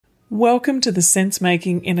Welcome to the Sense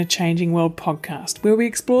Making in a Changing World podcast, where we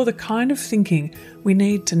explore the kind of thinking we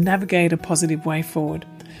need to navigate a positive way forward.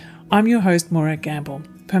 I'm your host, Maura Gamble,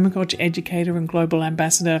 permaculture educator and global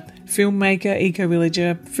ambassador, filmmaker,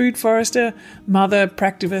 eco-villager, food forester, mother,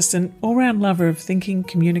 practivist, and all-round lover of thinking,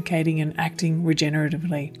 communicating, and acting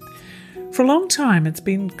regeneratively. For a long time, it's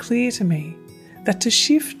been clear to me that to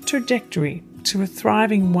shift trajectory to a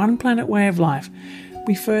thriving one-planet way of life,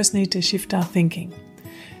 we first need to shift our thinking.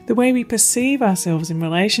 The way we perceive ourselves in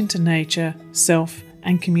relation to nature, self,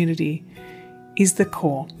 and community is the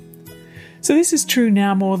core. So this is true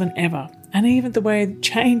now more than ever, and even the way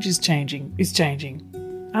change is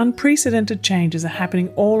changing. Unprecedented changes are happening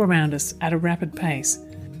all around us at a rapid pace.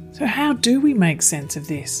 So how do we make sense of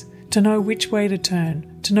this? To know which way to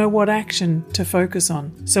turn, to know what action to focus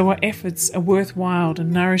on, so our efforts are worthwhile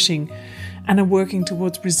and nourishing and are working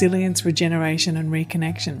towards resilience, regeneration, and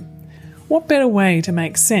reconnection. What better way to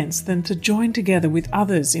make sense than to join together with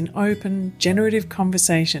others in open, generative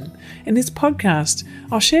conversation? In this podcast,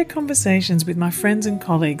 I'll share conversations with my friends and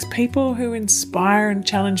colleagues, people who inspire and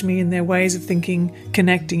challenge me in their ways of thinking,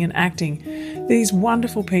 connecting and acting. These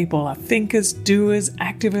wonderful people are thinkers, doers,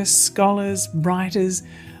 activists, scholars, writers,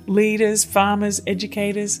 leaders, farmers,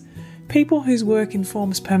 educators, people whose work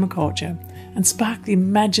informs permaculture and spark the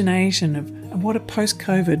imagination of what a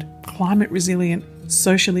post-COVID, climate-resilient,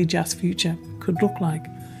 socially just future could look like.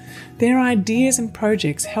 Their ideas and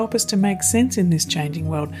projects help us to make sense in this changing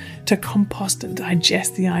world, to compost and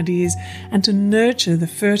digest the ideas, and to nurture the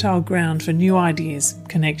fertile ground for new ideas,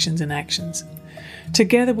 connections and actions.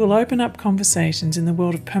 Together we'll open up conversations in the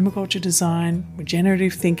world of permaculture design,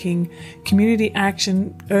 regenerative thinking, community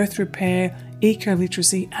action, earth repair,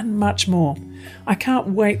 eco-literacy and much more. I can't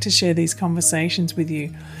wait to share these conversations with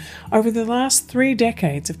you. Over the last 3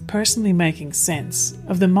 decades of personally making sense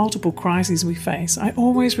of the multiple crises we face, I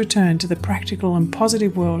always return to the practical and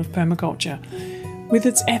positive world of permaculture, with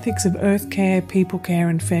its ethics of earth care, people care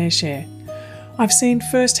and fair share. I've seen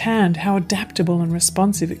firsthand how adaptable and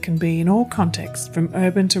responsive it can be in all contexts, from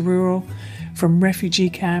urban to rural, from refugee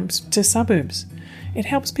camps to suburbs. It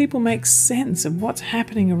helps people make sense of what's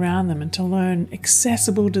happening around them and to learn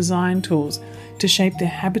accessible design tools to shape their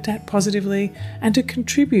habitat positively and to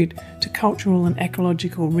contribute to cultural and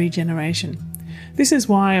ecological regeneration. This is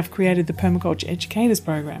why I've created the Permaculture Educators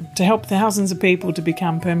Program, to help thousands of people to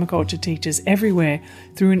become permaculture teachers everywhere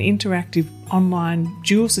through an interactive online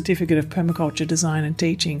dual certificate of permaculture design and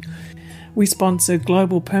teaching. We sponsor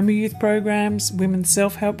global perma-youth programs, women's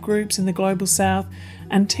self-help groups in the Global South,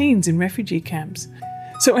 and teens in refugee camps.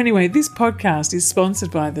 So anyway, this podcast is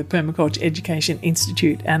sponsored by the Permaculture Education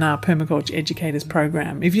Institute and our Permaculture Educators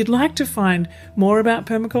Program. If you'd like to find more about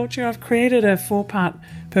permaculture, I've created a 4-part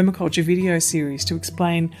permaculture video series to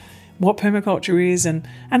explain what permaculture is and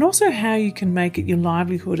also how you can make it your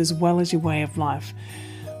livelihood as well as your way of life.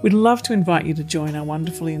 We'd love to invite you to join our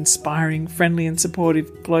wonderfully inspiring, friendly and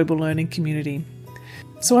supportive global learning community.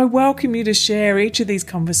 So I welcome you to share each of these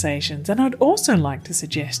conversations, and I'd also like to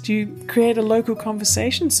suggest you create a local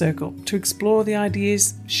conversation circle to explore the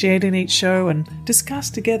ideas shared in each show and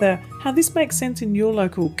discuss together how this makes sense in your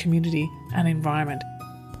local community and environment.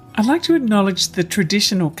 I'd like to acknowledge the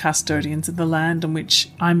traditional custodians of the land on which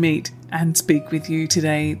I meet and speak with you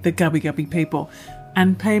today, the Gubbi Gubbi people,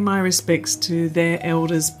 and pay my respects to their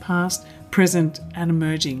elders past, present and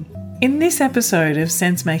emerging. In this episode of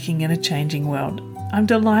Sense Making in a Changing World, I'm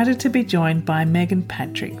delighted to be joined by Meg and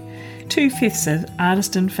Patrick, 2/5 of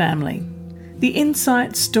Artiston family. The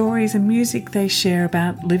insights, stories and music they share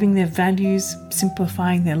about living their values,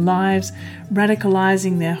 simplifying their lives,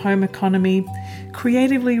 radicalising their home economy,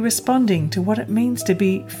 creatively responding to what it means to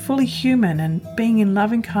be fully human and being in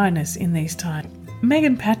loving kindness in these times. Meg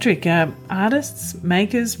and Patrick are artists,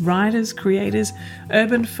 makers, writers, creators,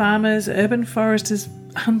 urban farmers, urban foresters,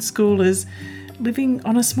 unschoolers, living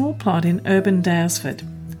on a small plot in urban Daylesford,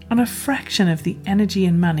 on a fraction of the energy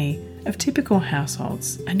and money of typical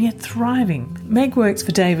households, and yet thriving. Meg works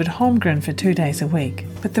for David Holmgren for 2 days a week,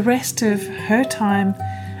 but the rest of her time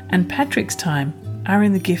and Patrick's time are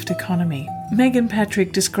in the gift economy. Meg and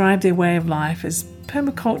Patrick describe their way of life as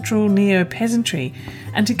permacultural neo-peasantry,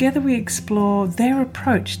 and together we explore their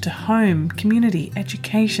approach to home, community,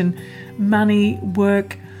 education, money,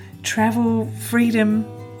 work, travel, freedom,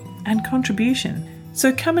 and contribution.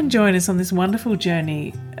 So come and join us on this wonderful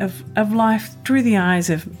journey of life through the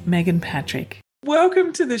eyes of Meg and Patrick.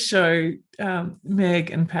 Welcome to the show,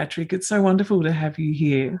 Meg and Patrick. It's so wonderful to have you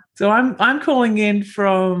here. So I'm calling in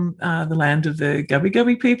from the land of the Gubbi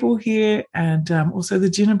Gubbi people here, and also the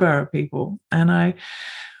Jinnaburra people. And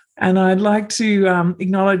I'd like to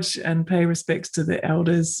acknowledge and pay respects to the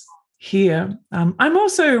elders here. I'm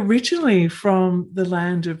also originally from the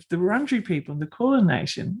land of the Wurundjeri people, the Kulin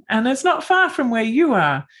Nation, and it's not far from where you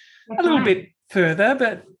are. That's a little right. bit further,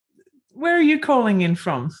 but where are you calling in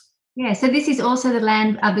from? Yeah, so this is also the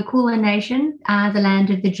land of the Kulin Nation, the land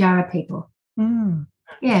of the Jara people. Mm.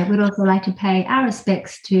 Yeah, we'd also like to pay our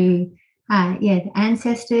respects to, the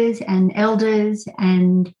ancestors and elders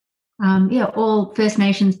and, all First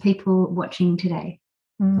Nations people watching today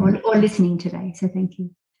or listening today. So thank you.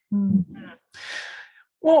 Mm.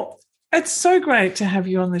 Well, it's so great to have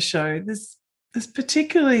you on the show. This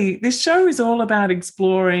show is all about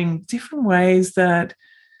exploring different ways that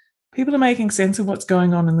people are making sense of what's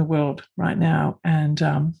going on in the world right now, and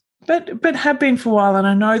but have been for a while. And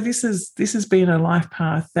I know this has been a life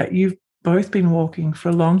path that you've both been walking for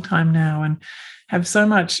a long time now, and have so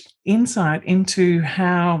much insight into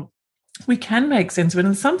how we can make sense of it.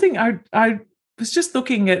 And something I was just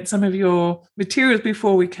looking at some of your materials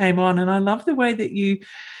before we came on, and I love the way that you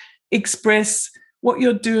express what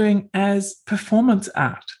you're doing as performance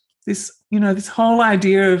art. This whole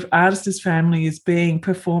idea of artist as family is being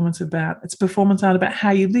performance art about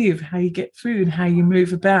how you live, how you get food, how you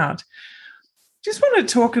move about. Just want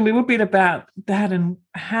to talk a little bit about that and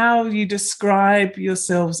how you describe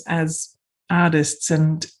yourselves as artists,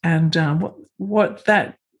 and what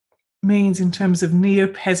that means in terms of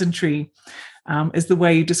neo-peasantry, is the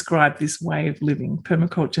way you describe this way of living,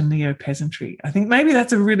 permaculture neo-peasantry. I think maybe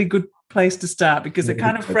that's a really good place to start, because it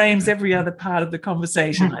kind of frames every other part of the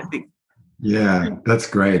conversation, I think. Yeah, that's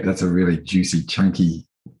great. That's a really juicy, chunky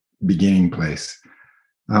beginning place.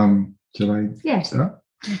 Shall I start?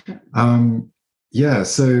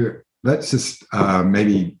 So let's just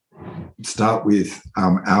maybe start with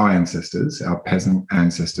our ancestors, our peasant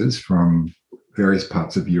ancestors from various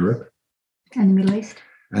parts of Europe. And the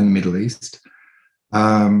Middle East.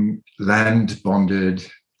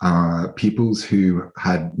 Land-bonded peoples who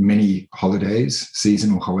had many holidays,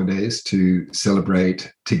 seasonal holidays, to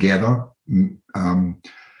celebrate together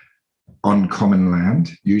on common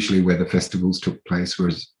land. Usually where the festivals took place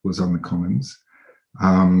was on the commons.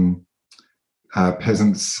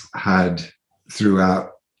 Peasants had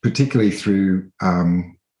throughout, particularly through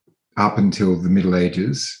up until the Middle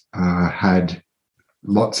Ages, had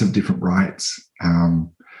lots of different rites,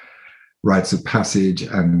 rites of passage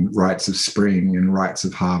and rites of spring and rites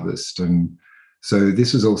of harvest. And so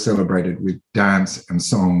this was all celebrated with dance and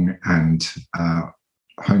song and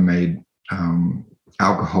homemade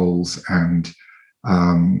alcohols. And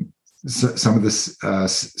so some of the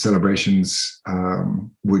celebrations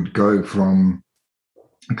would go from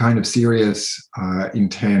a kind of serious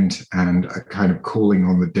intent and a kind of calling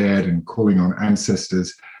on the dead and calling on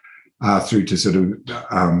ancestors, through to sort of,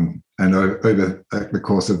 and over the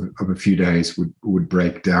course of a few days would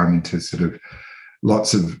break down into sort of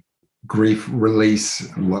lots of grief release,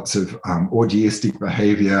 lots of orgiastic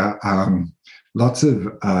behavior, lots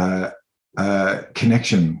of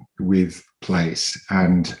connection with place,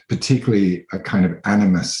 and particularly a kind of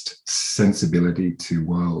animist sensibility to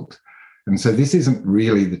world. And so this isn't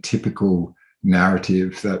really the typical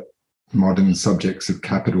narrative that modern subjects of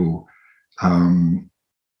capital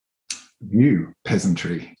view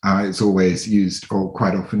peasantry. It's always used, or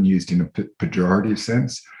quite often used, in a pejorative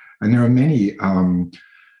sense. And there are many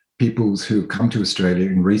peoples who have come to Australia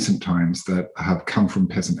in recent times that have come from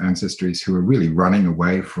peasant ancestries who are really running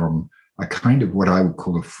away from a kind of what I would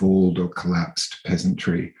call a fooled or collapsed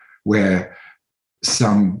peasantry, where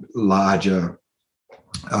some larger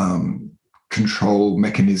control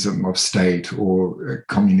mechanism of state or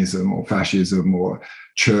communism or fascism or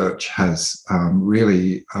church has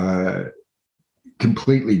really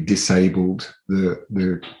completely disabled the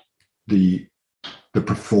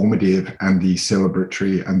performative and the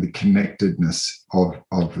celebratory and the connectedness of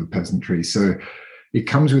the peasantry. So it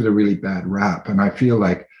comes with a really bad rap. And I feel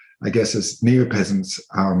like, I guess, as neo-peasants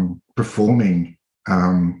performing,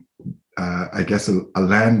 I guess, a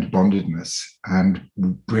land bondedness and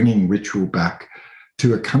bringing ritual back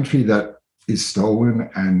to a country that is stolen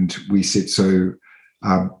and we sit so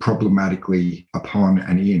problematically upon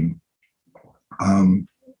and in.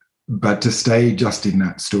 But to stay just in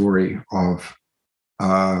that story of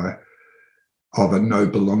a no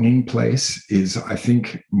belonging place is, I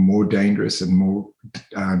think, more dangerous and more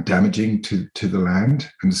damaging to the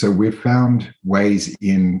land. And so we've found ways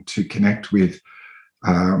in to connect with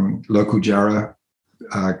local Jara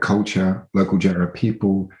culture, local Jara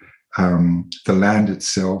people, the land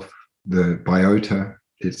itself, the biota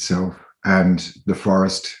itself, and the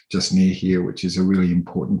forest just near here, which is a really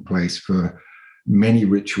important place for many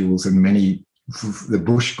rituals and many, the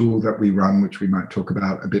bush school that we run, which we might talk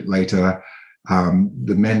about a bit later,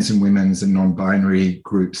 the men's and women's and non-binary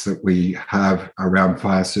groups that we have around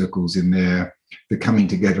fire circles in there, the coming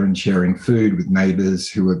together and sharing food with neighbours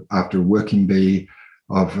who are after a working bee,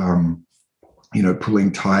 of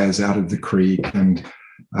pulling tires out of the creek and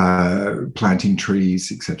planting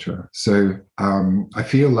trees, etc. So I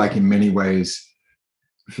feel like in many ways,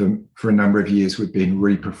 for a number of years, we've been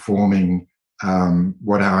reperforming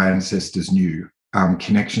what our ancestors knew: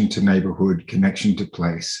 connection to neighbourhood, connection to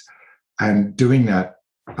place, and doing that,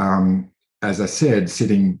 as I said,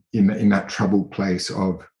 sitting in that troubled place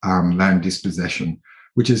of land dispossession,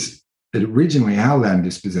 which is originally our land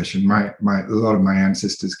dispossession. A lot of my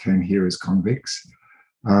ancestors came here as convicts.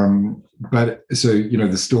 But so,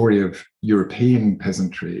 the story of European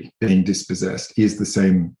peasantry being dispossessed is the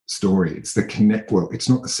same story. It's it's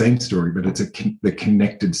not the same story, but it's the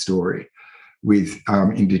connected story with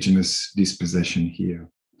Indigenous dispossession here.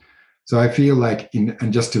 So I feel like,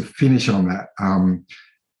 and just to finish on that,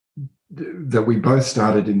 that we both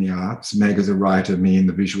started in the arts, Meg as a writer, me in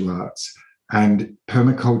the visual arts, and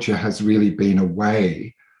permaculture has really been a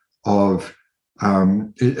way of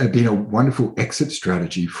it had been a wonderful exit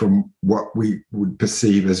strategy from what we would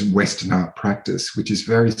perceive as Western art practice, which is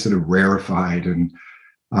very sort of rarefied and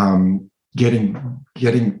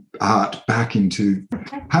getting art back into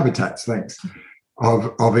habitats,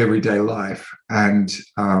 of everyday life, and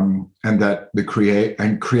that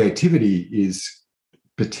creativity is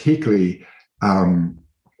particularly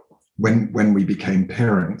when we became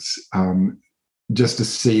parents. Just to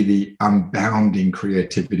see the unbounding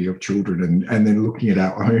creativity of children, and then looking at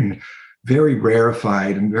our own very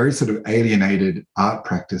rarefied and very sort of alienated art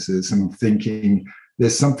practices and thinking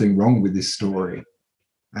there's something wrong with this story.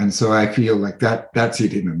 And so I feel like that's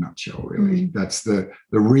it in a nutshell, really. Mm. That's the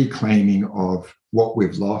reclaiming of what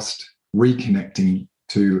we've lost, reconnecting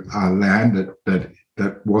to our land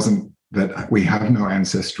that we have no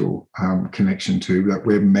ancestral connection to, that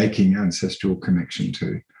we're making ancestral connection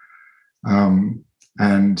to.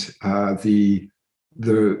 And the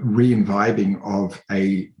re-invibing of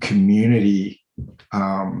a community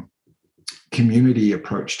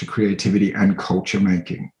approach to creativity and culture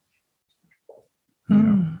making.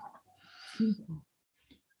 Mm.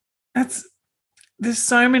 There's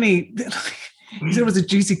so many. It was a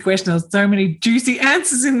juicy question. There's so many juicy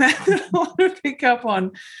answers in that I want to pick up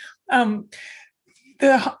on.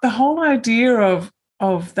 The whole idea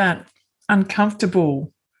of that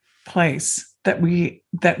uncomfortable place that we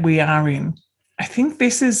are in. I think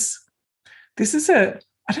this is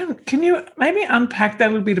can you maybe unpack that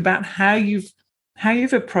a little bit about how you've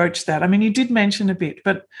approached that? I mean, you did mention a bit,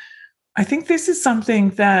 but I think this is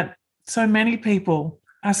something that so many people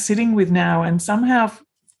are sitting with now and somehow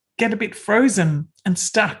get a bit frozen and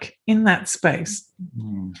stuck in that space.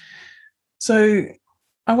 Mm. So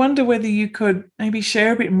I wonder whether you could maybe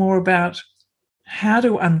share a bit more about how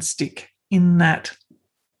to unstick in that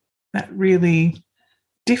really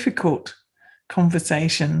difficult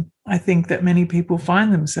conversation, I think, that many people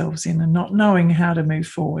find themselves in, and not knowing how to move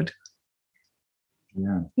forward.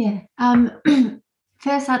 Yeah.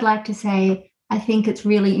 First, I'd like to say I think it's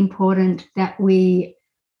really important that we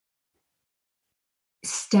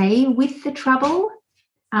stay with the trouble,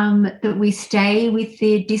 that we stay with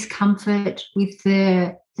the discomfort, with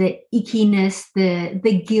the ickiness,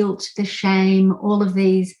 the guilt, the shame, all of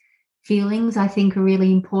these feelings. I think are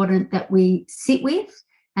really important that we sit with,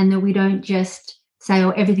 and that we don't just say,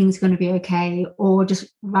 oh, everything's going to be okay, or just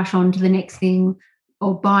rush on to the next thing,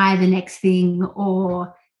 or buy the next thing,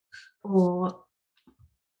 or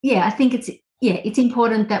I think it's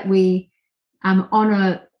important that we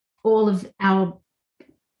honour all of our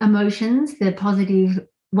emotions, the positive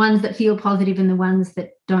ones that feel positive and the ones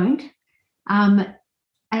that don't. And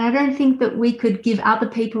I don't think that we could give other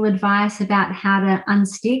people advice about how to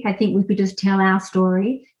unstick. I think we could just tell our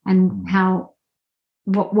story and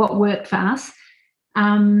what worked for us.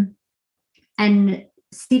 And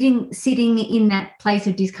sitting in that place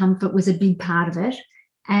of discomfort was a big part of it.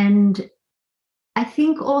 And I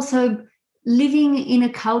think also living in a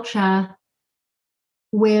culture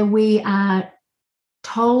where we are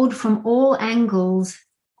told from all angles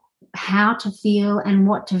how to feel and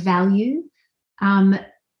what to value.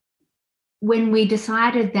 When we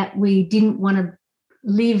decided that we didn't want to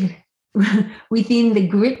live within the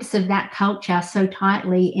grips of that culture so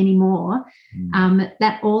tightly anymore,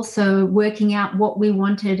 that also working out what we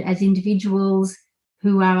wanted as individuals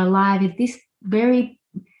who are alive at this very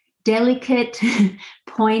delicate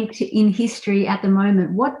point in history at the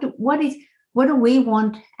moment. What do we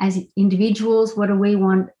want as individuals? What do we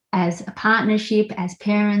want as a partnership, as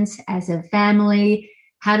parents, as a family?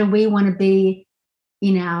 How do we want to be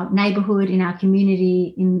in our neighborhood, in our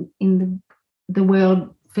community, in the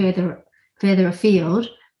world further afield.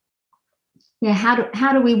 Yeah, how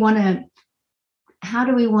do we want to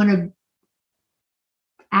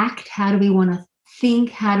act? How do we want to think?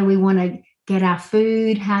 How do we want to get our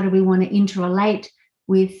food? How do we want to interrelate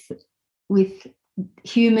with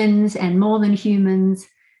humans and more than humans?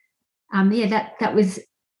 That was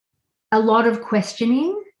a lot of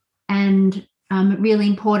questioning, and really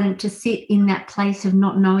important to sit in that place of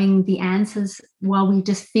not knowing the answers while we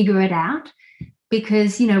just figure it out.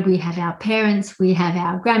 Because, we have our parents, we have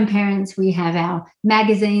our grandparents, we have our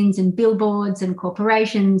magazines and billboards and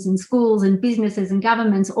corporations and schools and businesses and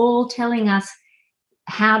governments all telling us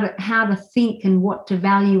how to think and what to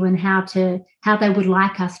value and how they would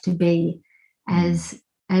like us to be as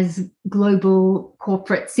global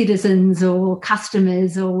corporate citizens or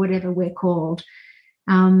customers or whatever we're called.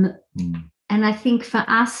 And I think for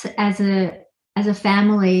us as a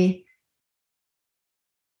family,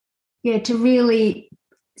 to really,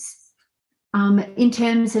 in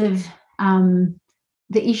terms of the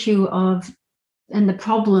issue of and the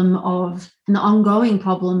problem of and the ongoing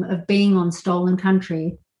problem of being on stolen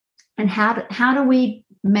country, and how do we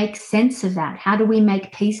make sense of that? How do we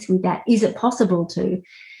make peace with that? Is it possible to?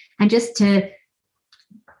 And just to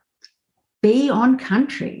be on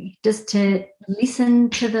country, just to listen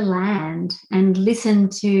to the land and listen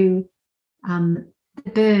to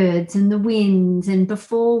the birds and the winds, and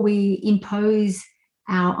before we impose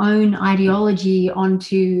our own ideology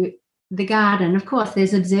onto the garden. Of course,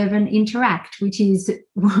 there's observe and interact, which is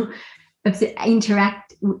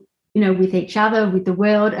interact, with each other, with the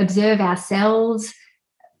world, observe ourselves.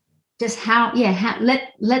 Just how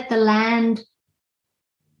let the land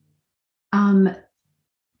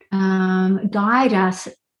guide us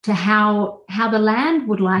to how the land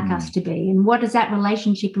would like us to be, and what does that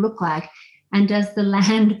relationship look like. And does the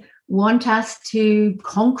land want us to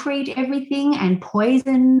concrete everything and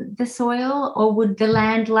poison the soil, or would the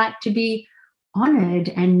land like to be honoured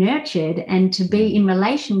and nurtured and to be in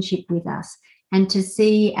relationship with us and to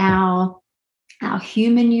see our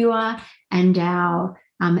humanure and our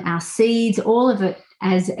seeds, all of it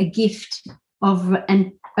as a gift of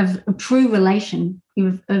a true relation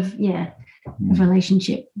of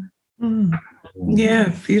relationship.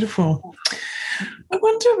 Yeah, beautiful. I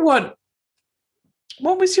wonder what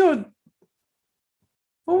was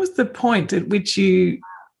the point at which you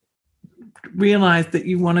realized that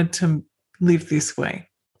you wanted to live this way?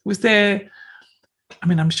 Was there,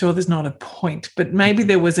 I'm sure there's not a point, but maybe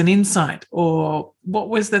there was an insight, or what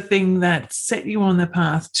was the thing that set you on the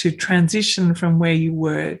path to transition from where you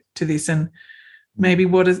were to this? And maybe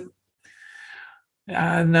what is,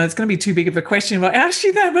 no, it's going to be too big of a question if I ask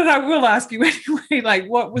you that, but I will ask you anyway. Like,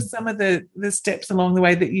 what was some of the steps along the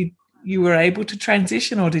way that you were able to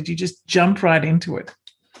transition, or did you just jump right into it?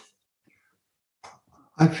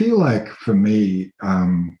 I feel like for me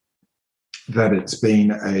that it's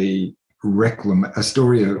been a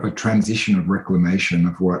story, a transition of reclamation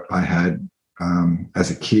of what I had as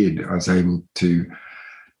a kid. I was able to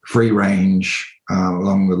free range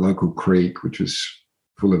along the local creek, which was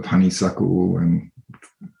full of honeysuckle, and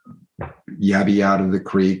yabby out of the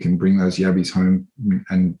creek and bring those yabbies home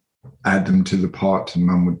and add them to the pot, and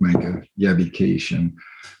Mum would make a yabby quiche. And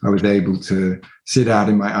I was able to sit out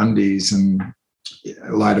in my undies and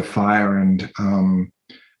light a fire, and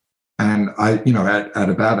I, at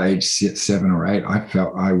about age 7 or 8, I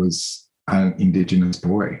felt I was an Indigenous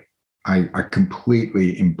boy. I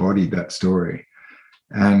completely embodied that story.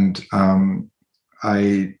 And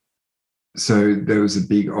so there was a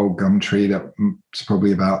big old gum tree that was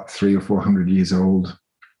probably about 300 or 400 years old,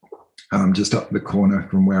 just up the corner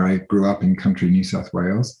from where I grew up in country New South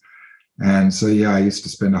Wales. And so, I used to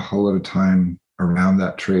spend a whole lot of time around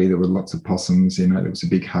that tree. There were lots of possums in it. It was a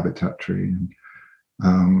big habitat tree.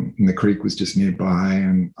 And the creek was just nearby.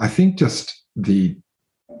 And I think just the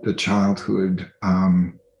childhood,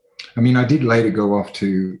 I did later go off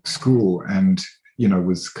to school and,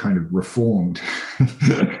 was kind of reformed.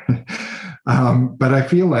 But I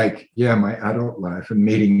feel like, my adult life and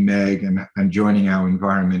meeting Meg and joining our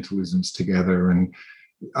environmentalisms together, and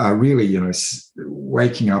really,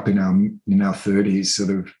 waking up in our 30s, sort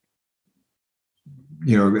of,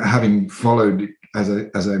 having followed, as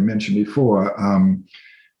I mentioned before,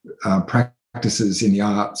 practices in the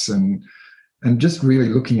arts, and just really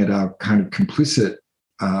looking at our kind of complicit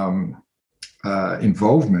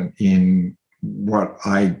involvement in what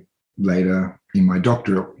I later in my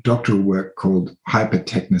doctoral work called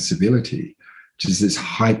hyper-techno-civility, which is this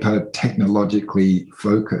hyper-technologically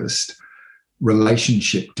focused,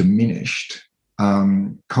 relationship diminished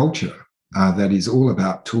culture. that is all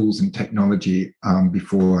about tools and technology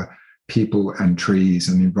before people and trees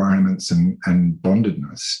and environments and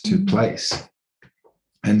bondedness to place.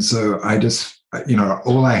 And so I just,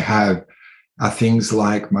 all I have are things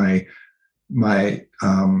like my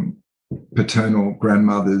paternal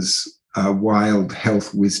grandmother's wild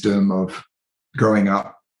health wisdom of growing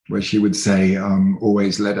up, where she would say,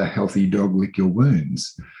 always let a healthy dog lick your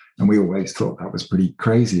wounds. And we always thought that was pretty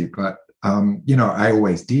crazy. But, I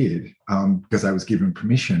always did because I was given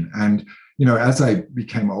permission. And, as I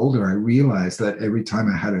became older, I realized that every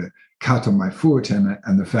time I had a cut on my foot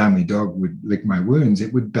and the family dog would lick my wounds,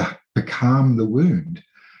 it would becalm the wound.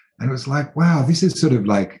 And it was like, wow, this is sort of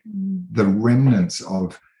like the remnants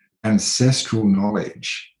of ancestral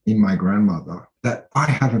knowledge in my grandmother that I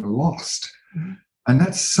haven't lost. And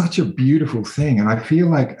that's such a beautiful thing. And I feel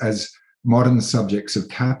like as modern subjects of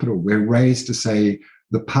capital, we're raised to say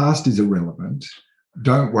the past is irrelevant.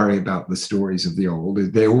 Don't worry about the stories of the old.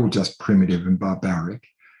 They're all just primitive and barbaric.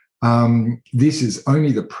 This is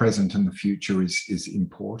only the present, and the future is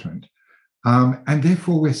important. And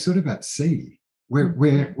therefore, we're sort of at sea.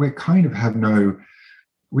 We're kind of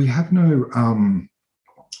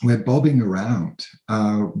we're bobbing around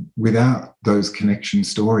without those connection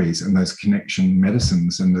stories and those connection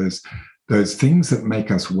medicines and those things that make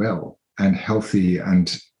us well and healthy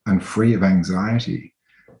and free of anxiety.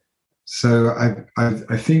 So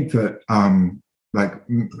I think that, like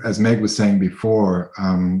as Meg was saying before,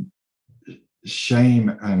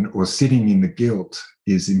 shame or sitting in the guilt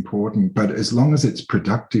is important, but as long as it's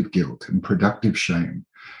productive guilt and productive shame,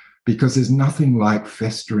 because there's nothing like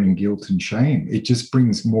festering guilt and shame. It just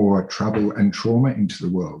brings more trouble and trauma into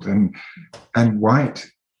the world. And white,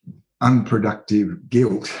 unproductive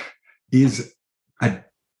guilt is a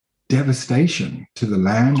devastation to the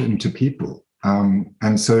land and to people.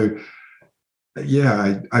 And so,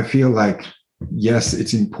 I feel like, yes,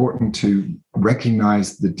 it's important to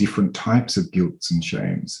recognize the different types of guilts and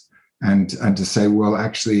shames and to say, well,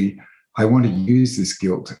 actually, I want to use this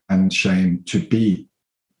guilt and shame to be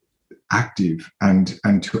active and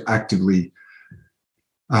to actively,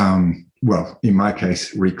 in my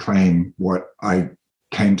case, reclaim what I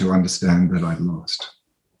came to understand that I'd lost.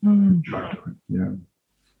 Yeah.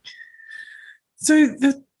 So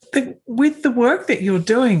with the work that you're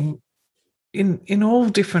doing in all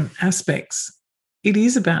different aspects, it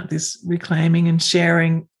is about this reclaiming and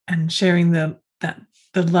sharing the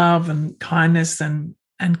love and kindness and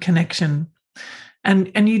connection.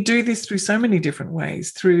 And you do this through so many different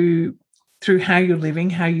ways, through how you're living,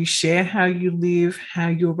 how you share, how you live, how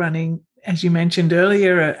you're running, as you mentioned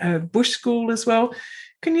earlier, a bush school as well.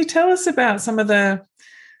 Can you tell us about some of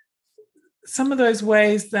those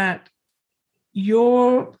ways that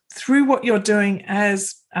you're, through what you're doing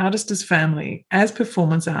as artist, as family, as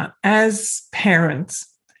performance art, as parents,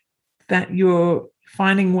 that you're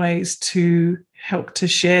finding ways to help to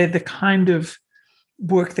share the kind of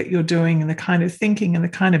work that you're doing and the kind of thinking and the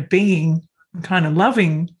kind of being and kind of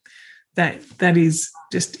loving that is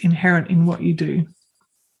just inherent in what you do?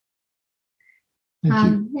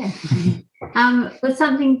 Was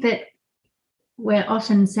something that we're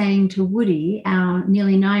often saying to Woody, our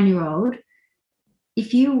nearly 9-year-old,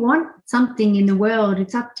 if you want something in the world,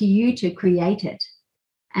 it's up to you to create it.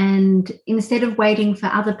 And instead of waiting for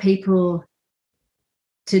other people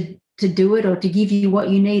to do it or to give you what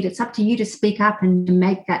you need, it's up to you to speak up and to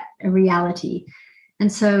make that a reality. And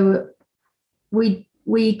so we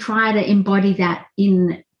try to embody that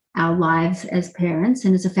in our lives as parents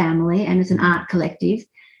and as a family and as an art collective.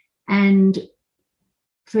 And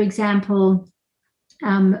for example,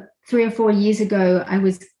 3 or 4 years ago, I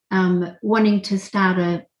was wanting to start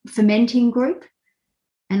a fermenting group,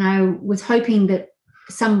 and I was hoping that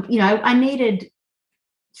I needed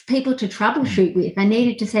people to troubleshoot with. I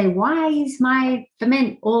needed to say, why is my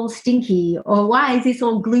ferment all stinky, or why is this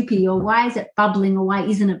all gloopy, or why is it bubbling, or why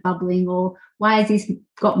isn't it bubbling, or why has this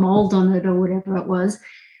got mold on it, or whatever it was.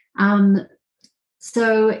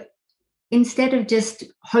 So instead of just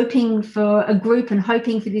hoping for a group and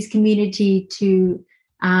hoping for this community to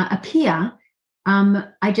appear,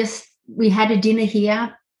 we had a dinner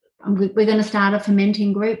here. We're going to start a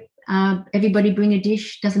fermenting group. Everybody bring a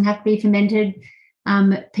dish, doesn't have to be fermented.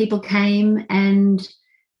 People came and,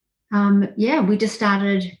 we just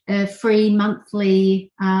started a free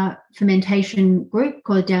monthly fermentation group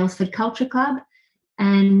called Dalesford Culture Club.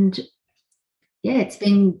 And, it's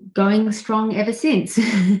been going strong ever since.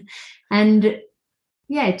 And,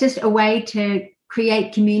 just a way to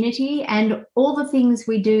create community. And all the things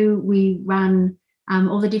we do, we run,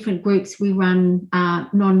 all the different groups we run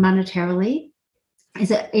non-monetarily.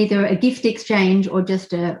 is either a gift exchange or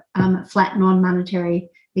just a flat non-monetary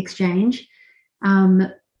exchange.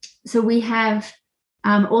 So we have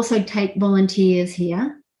also take volunteers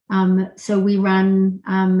here. So we run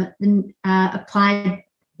the applied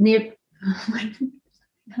near.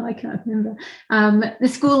 I can't remember. The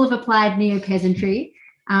School of Applied Neo-Peasantry,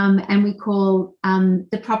 and we call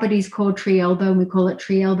the property's called Tree Elbow, and we call it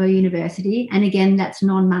Tree Elbow University. And again, that's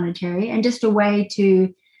non-monetary and just a way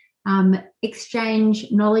to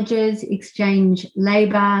exchange knowledges, exchange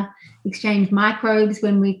labour, exchange microbes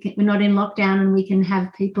when we're not in lockdown and we can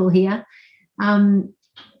have people here.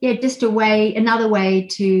 Just another way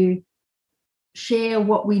to share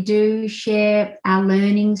what we do, share our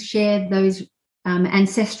learnings, share those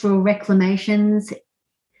ancestral reclamations,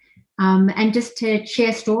 and just to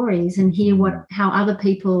share stories and hear how other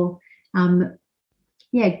people go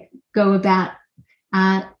about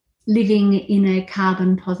living in a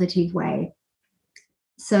carbon positive way.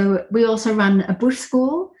 So we also run a bush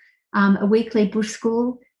school, a weekly bush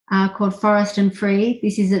school called Forest and Free.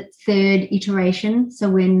 This is its third iteration. So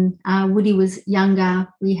when Woody was younger,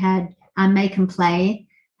 we had Make and Play,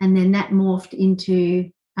 and then that morphed into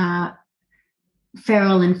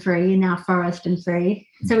Feral and Free, and now Forest and Free.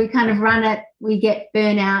 So we kind of run it, we get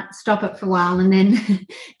burnout, stop it for a while, and then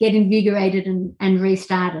get invigorated and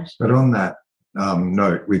restart it. But on that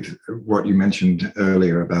note, with what you mentioned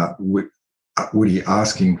earlier about Woody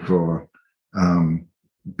asking for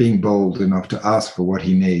being bold enough to ask for what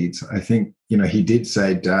he needs, I think, he did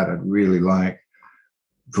say, Dad, I'd really like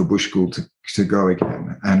for bush school to go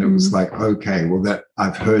again. And it was like, okay, well, that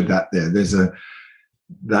I've heard that there.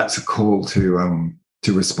 That's a call to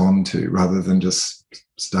respond to, rather than just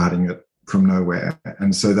starting it from nowhere.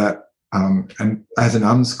 And so that, and as an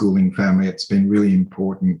unschooling family, it's been really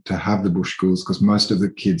important to have the bush schools, because most of the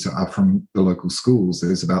kids are from the local schools.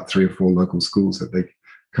 There's about 3 or 4 local schools that they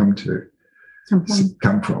come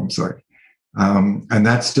from. And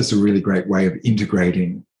that's just a really great way of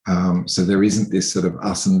integrating. So there isn't this sort of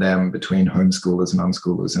us and them between homeschoolers and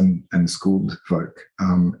unschoolers and schooled folk.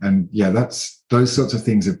 Those sorts of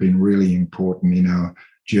things have been really important in our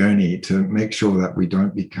journey to make sure that we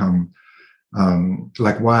don't become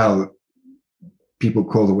while people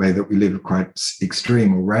call the way that we live quite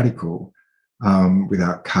extreme or radical,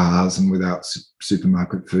 without cars and without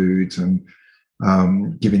supermarket foods and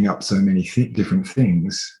giving up so many different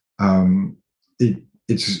things.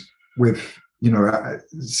 It's with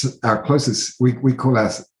our closest, we call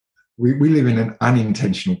us, we live in an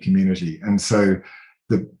unintentional community. And so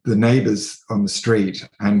the neighbours on the street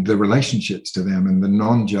and the relationships to them and the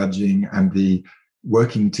non-judging and the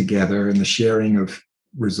working together and the sharing of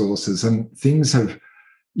resources and things have,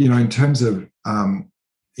 in terms of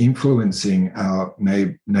influencing our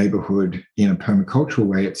neighbourhood in a permacultural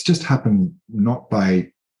way, it's just happened not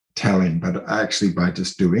by telling, but actually by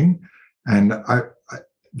just doing. And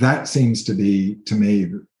that seems to be, to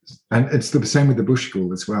me, and it's the same with the bush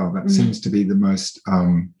school as well, that seems to be the most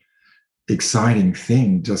exciting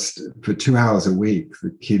thing. Just for 2 hours a week,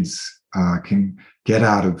 the kids can get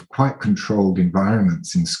out of quite controlled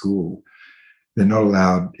environments in school. They're not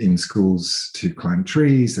allowed in schools to climb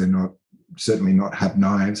trees. They're certainly not have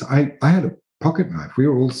knives. I had a pocket knife. We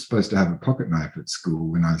were all supposed to have a pocket knife at school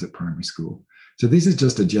when I was at primary school. So this is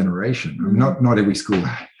just a generation. Not every school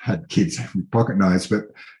had kids with pocket knives, but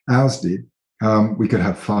ours did. We could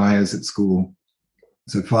have fires at school.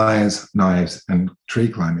 So fires, knives, and tree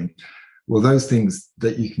climbing. Well, those things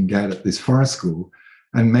that you can get at this forest school,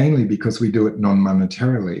 and mainly because we do it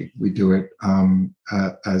non-monetarily, we do it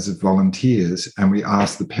as volunteers, and we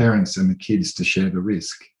ask the parents and the kids to share the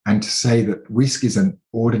risk and to say that risk is an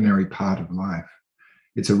ordinary part of life.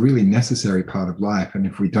 It's a really necessary part of life. And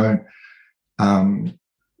if we don't, and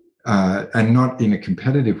not in a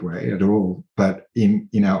competitive way at all, but in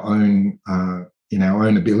our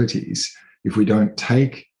own abilities, if we don't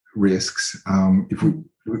take risks, if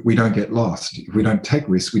we don't get lost. If we don't take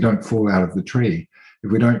risks, we don't fall out of the tree.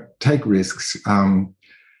 If we don't take risks, and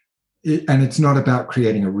it's not about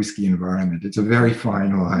creating a risky environment. It's a very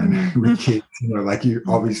fine line with kids.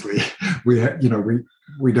 Obviously,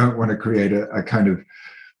 we don't want to create a kind of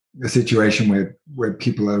a situation where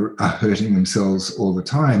people are hurting themselves all the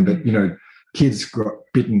time. But kids got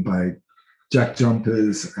bitten by jack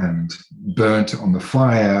jumpers and burnt on the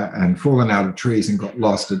fire and fallen out of trees and got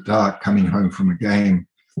lost at dark coming home from a game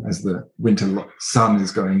as the winter sun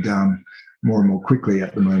is going down more and more quickly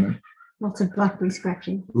at the moment. Lots of blackberry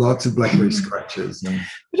scratching. Lots of blackberry scratches.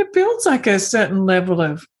 But it builds like a certain level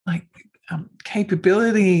of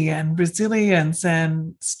capability and resilience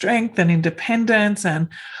and strength and independence. And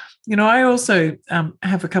I also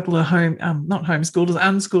have a couple of not homeschoolers,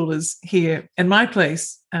 unschoolers here in my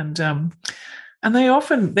place, and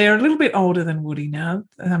they're a little bit older than Woody now,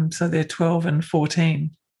 so they're 12 and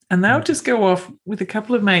 14, and they'll just go off with a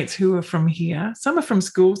couple of mates who are from here. Some are from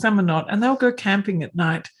school, some are not, and they'll go camping at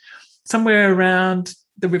night somewhere around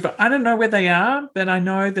the river. I don't know where they are, but I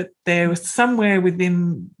know that they're somewhere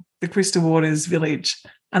within the Crystal Waters village,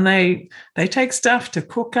 and they take stuff to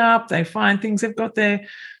cook up. They find things. They've got their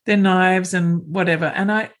knives and whatever.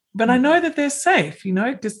 But I know that they're safe,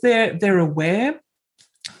 because they're aware.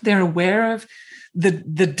 They're aware of the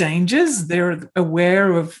dangers. They're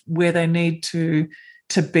aware of where they need to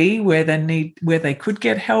be, where they could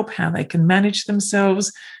get help, how they can manage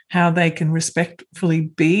themselves, how they can respectfully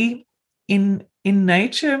be in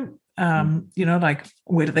nature. Like,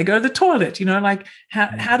 where do they go to the toilet? Like,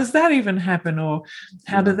 how does that even happen? Or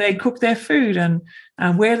how do they cook their food? And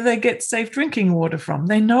where do they get safe drinking water from?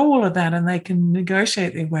 They know all of that, and they can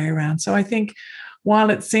negotiate their way around. So I think while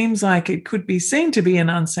it seems like it could be seen to be an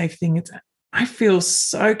unsafe thing, I feel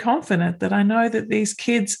so confident that I know that these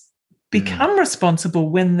kids become responsible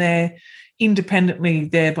when they're independently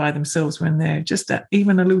there by themselves, when they're just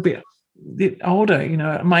even a little bit older.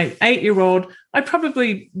 My 8-year-old, I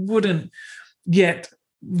probably wouldn't yet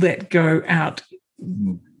let go out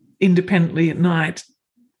independently at night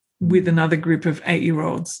with another group of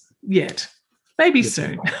 8-year-olds yet. Maybe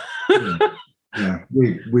soon. Yeah,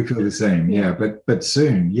 we feel the same. Yeah, but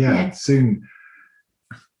soon. Yeah, soon.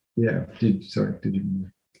 Yeah. Did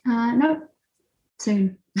you? No,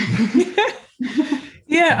 soon.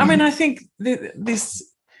 Yeah, I mean, I think this.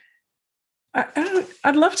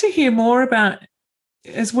 I'd love to hear more about,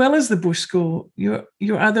 as well as the bush school, your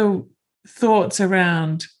other thoughts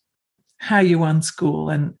around how you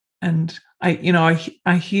unschool, and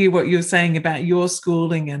I hear what you're saying about your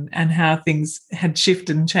schooling and how things had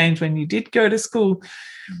shifted and changed when you did go to school.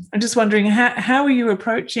 I'm just wondering how are you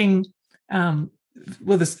approaching.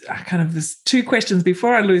 There's two questions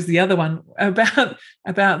before I lose the other one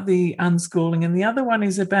about the unschooling, and the other one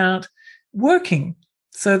is about working.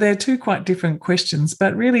 So they're two quite different questions,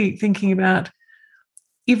 but really thinking about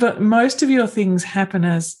if most of your things happen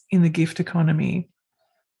as in the gift economy,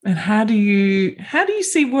 and how do you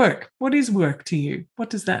see work? What is work to you? What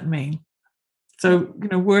does that mean? So,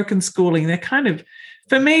 work and schooling, they're kind of,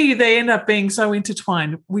 for me, they end up being so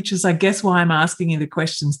intertwined, which is, I guess, why I'm asking you the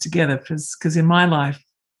questions together, because in my life,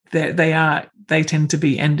 they tend to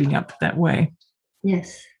be ending up that way.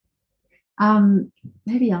 Yes.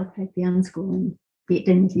 Maybe I'll take the unschooling bit,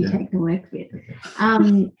 and you take the work bit.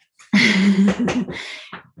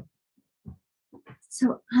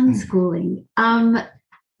 So unschooling.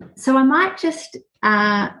 So I might just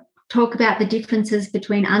talk about the differences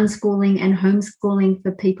between unschooling and homeschooling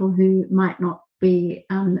for people who might not be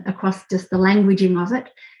across just the languaging of it.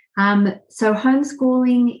 So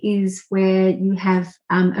homeschooling is where you have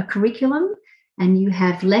a curriculum and you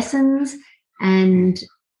have lessons, and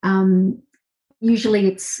usually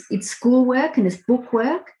it's schoolwork and it's book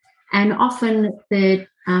work, and often the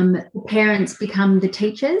parents become the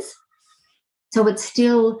teachers. So it's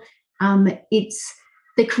still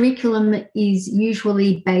the curriculum is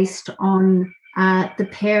usually based on the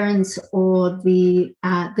parents or the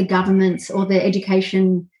government's or the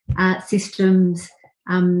education system's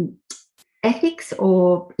ethics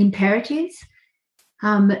or imperatives.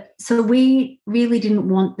 So we really didn't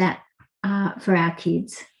want that for our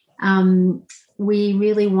kids. We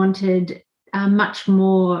really wanted much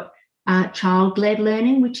more child-led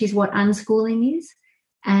learning, which is what unschooling is.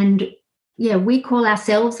 And we call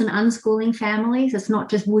ourselves an unschooling family. So it's not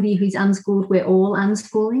just Woody who's unschooled, we're all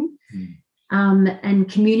unschooling. And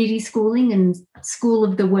community schooling and School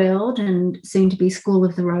of the World, and soon to be School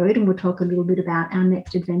of the Road. And we'll talk a little bit about our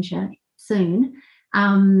next adventure soon.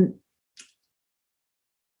 So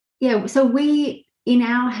we, in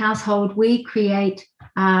our household, we create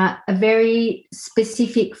a very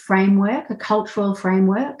specific framework, a cultural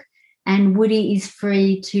framework, and Woody is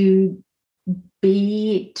free to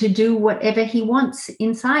do whatever he wants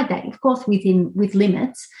inside that, of course, with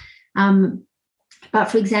limits.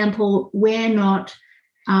 But for example, we're not.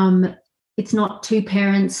 It's not two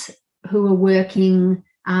parents who are working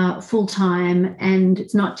full time, and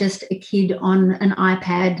it's not just a kid on an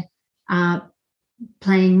iPad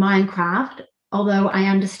playing Minecraft. Although I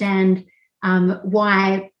understand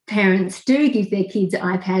why parents do give their kids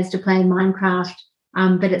iPads to play Minecraft,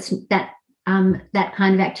 but it's that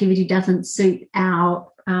kind of activity doesn't suit our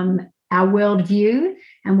worldview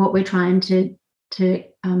and what we're trying to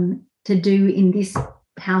do in this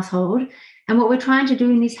household. And what we're trying to do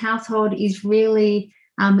in this household is really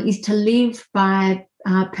is to live by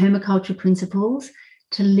permaculture principles,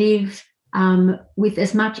 to live with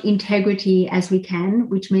as much integrity as we can,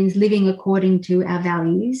 which means living according to our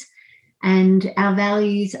values. And our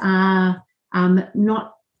values are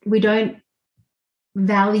we don't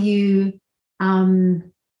value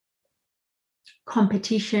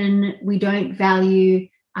competition, we don't value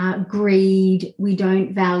greed, we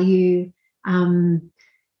don't value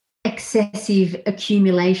excessive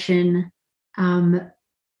accumulation,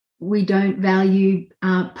 we don't value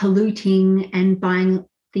polluting and buying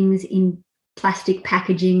things in plastic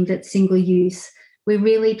packaging that's single use. We're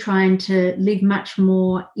really trying to live much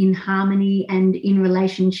more in harmony and in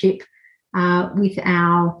relationship with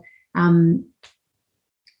our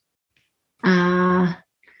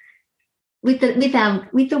with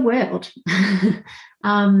the world.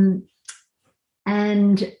 And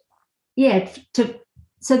yeah,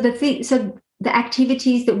 so the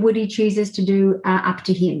activities that Woody chooses to do are up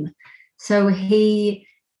to him. So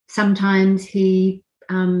sometimes he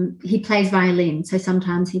plays violin. So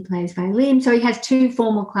sometimes he plays violin. So he has 2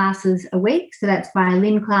 formal classes a week. So that's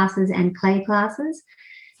violin classes and clay classes.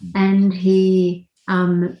 And he,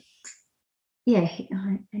 I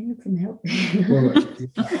need some help. Well,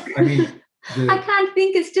 I mean, I can't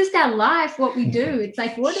think. It's just our life, what we do. It's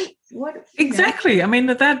like, what exactly. Know? I mean,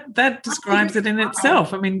 that describes it in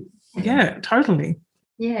itself. I mean, yeah, totally.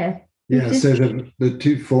 Yeah. Yeah, so the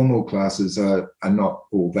 2 formal classes are not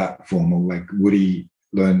all that formal. Like Woody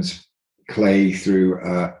learns clay through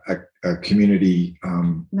a community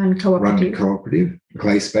run cooperative,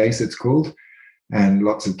 Clay Space it's called, and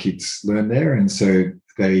lots of kids learn there. And so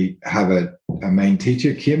they have a main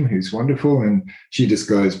teacher, Kim, who's wonderful, and she just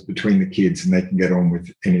goes between the kids and they can get on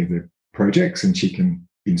with any of the projects, and she can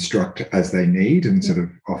instruct as they need and sort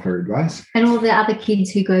of offer advice. And all the other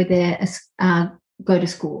kids who go there go to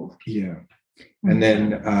school. Yeah. And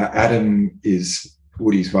then Adam is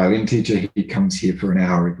Woody's violin teacher. He comes here for an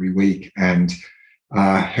hour every week and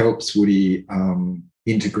helps Woody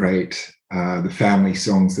integrate the family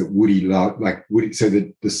songs that Woody loved, like Woody. So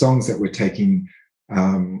the songs that we're taking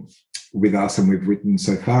with us and we've written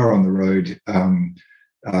so far on the road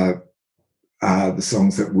are the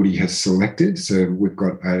songs that Woody has selected. So we've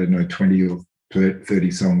got, 20 or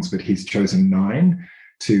 30 songs, but he's chosen 9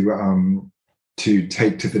 to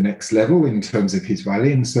take to the next level in terms of his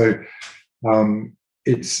violin. So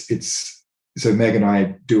so Meg and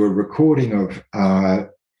I do a recording of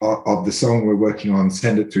the song we're working on,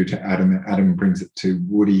 send it through to Adam, and Adam brings it to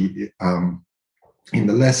Woody in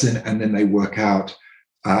the lesson, and then they work out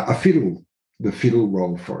the fiddle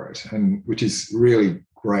roll for it, and which is really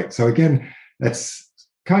great. So again, that's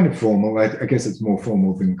kind of formal. I guess it's more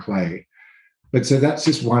formal than clay. But so that's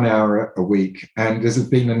just 1 hour a week. And there's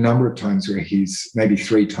been a number of times where he's, maybe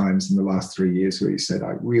 3 times in the last 3 years, where he said,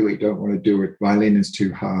 I really don't want to do it. Violin is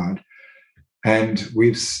too hard. And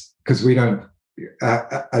because we don't,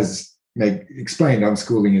 as Meg explained,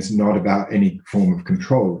 unschooling is not about any form of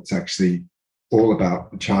control. It's actually all about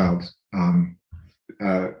the child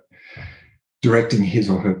directing his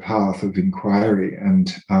or her path of inquiry. And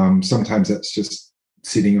sometimes that's just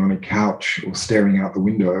sitting on a couch or staring out the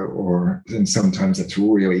window, and sometimes that's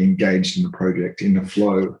really engaged in the project, in the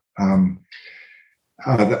flow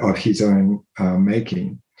of his own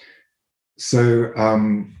making. So,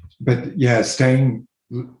 but yeah,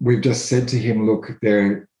 we've just said to him, look,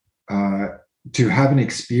 to have an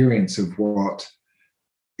experience of what,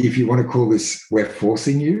 if you want to call this, we're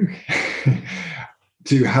forcing you,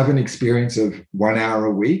 to have an experience of 1 hour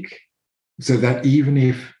a week, so that even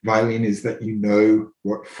if violin is that you know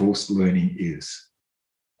what forced learning is,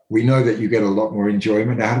 we know that you get a lot more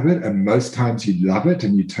enjoyment out of it, and most times you love it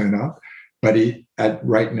and you turn up. But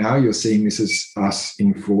right now you're seeing this as us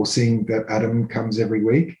enforcing that Adam comes every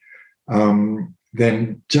week.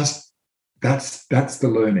 Then just that's the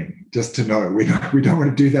learning. Just to know we don't want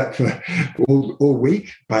to do that for all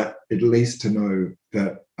week, but at least to know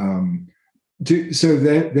that.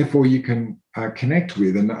 Therefore you can connect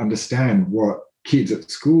with and understand what kids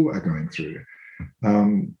at school are going through,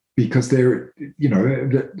 because they're,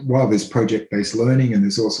 while there's project-based learning and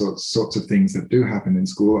there's all sorts of things that do happen in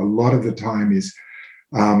school, a lot of the time is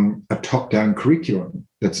a top-down curriculum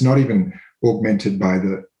that's not even augmented by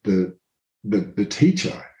the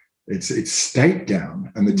teacher. It's state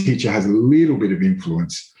down, and the teacher has a little bit of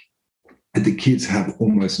influence, and the kids have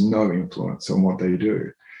almost no influence on what they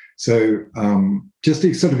do. So just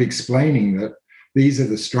sort of explaining that these are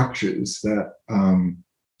the structures that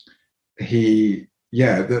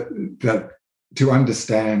that to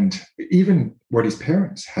understand even what his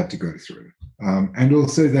parents had to go through, and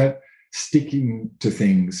also that sticking to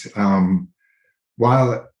things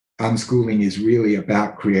while unschooling is really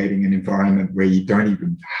about creating an environment where you don't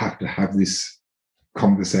even have to have this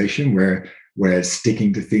conversation, where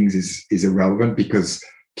sticking to things is irrelevant, because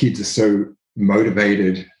kids are so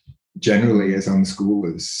motivated generally as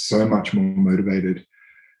unschoolers, so much more motivated,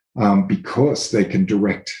 because they can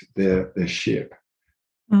direct their ship.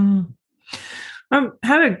 I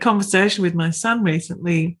had a conversation with my son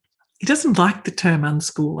recently. He doesn't like the term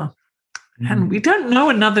unschooler. And we don't know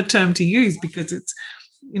another term to use, because it's,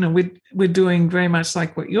 we're doing very much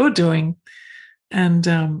like what you're doing. And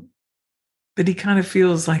but he kind of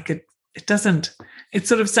feels like it doesn't, it's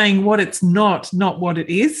sort of saying what it's not what it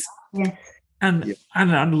is. Yes. And I don't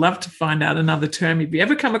know, I'd love to find out another term if you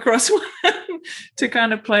ever come across one to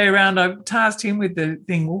kind of play around. I've tasked him with the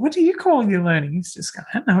thing, well, what do you call your learning? He's just going,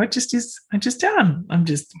 I don't know, it just is, I'm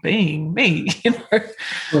just being me, And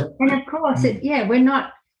of course,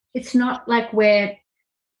 it's not like we're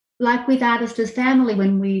like with Artist as Family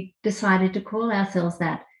when we decided to call ourselves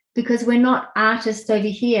that, because we're not artists over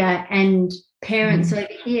here and parents over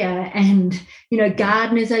here and,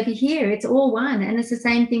 gardeners over here. It's all one. And it's the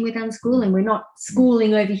same thing with unschooling. We're not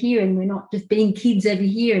schooling over here, and we're not just being kids over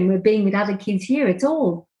here and we're being with other kids here. It's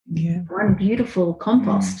all one beautiful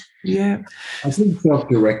compost. Yeah. I think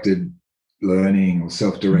self-directed learning or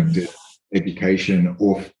self-directed education,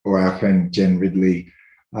 or our friend Jen Ridley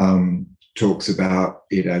talks about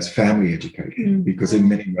it as family education, because in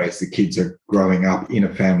many ways the kids are growing up in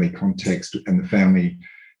a family context, and the family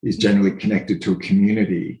is generally connected to a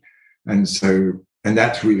community. And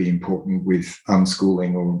that's really important with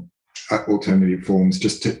unschooling or alternative forms,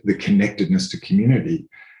 just the connectedness to community.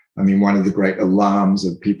 I mean, one of the great alarms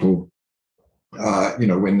of people,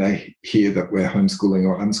 when they hear that we're homeschooling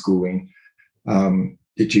or unschooling,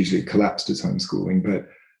 it's usually collapsed as homeschooling, but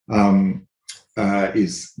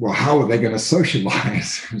is, well, how are they going to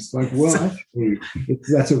socialize? It's like, well, actually,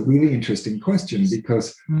 that's a really interesting question,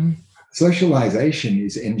 because socialization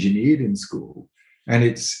is engineered in school, and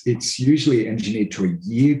it's usually engineered to a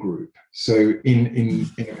year group. So in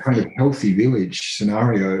a kind of healthy village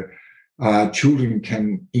scenario, children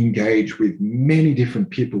can engage with many different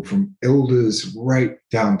people, from elders right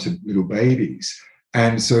down to little babies.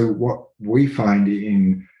 And so what we've found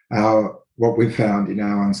in our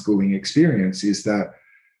unschooling experience is that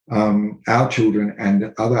our children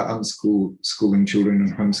and other unschooling children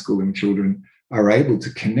and homeschooling children are able to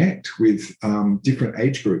connect with different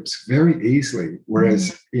age groups very easily,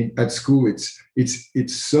 whereas at school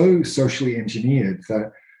it's so socially engineered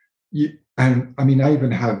that I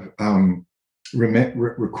even have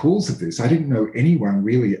recalls of this. I didn't know anyone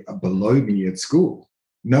really below me at school.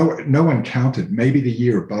 No one counted. Maybe the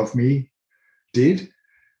year above me did,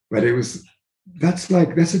 but that's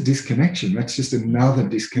a disconnection. That's just another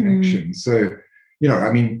disconnection. So, we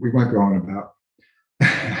won't go on about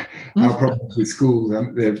our problems with schools.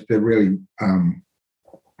 They're really,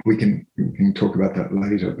 we can talk about that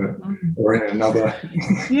later, but or in another.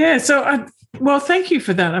 Yeah. So, thank you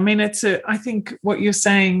for that. I mean, I think what you're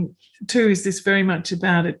saying too is this very much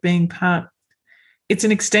about it being it's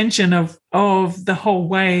an extension of the whole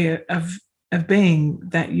way of being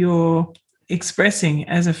that you're expressing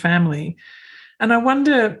as a family. And I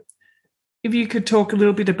wonder if you could talk a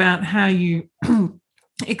little bit about how you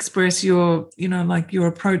express your, your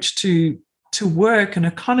approach to work and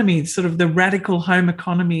economy, sort of the radical home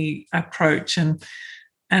economy approach, and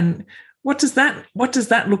what does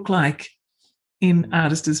that look like in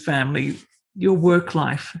Artist as Family, your work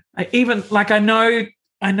life?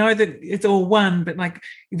 I know that it's all one, but like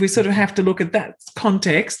if we sort of have to look at that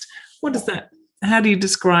context, how do you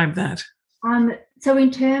describe that? So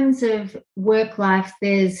in terms of work life,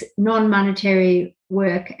 there's non-monetary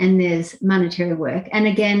work and there's monetary work. And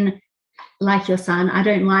again, like your son, I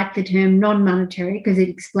don't like the term non-monetary because it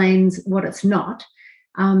explains what it's not.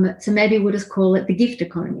 So maybe we'll just call it the gift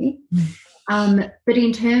economy. But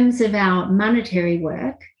in terms of our monetary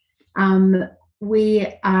work, we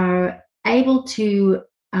are able to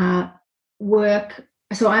work.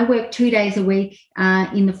 So I work 2 days a week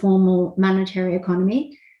in the formal monetary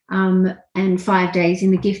economy, and 5 days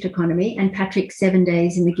in the gift economy, and Patrick 7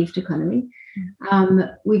 days in the gift economy.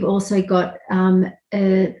 We've also got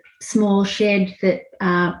a small shed that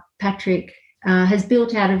Patrick has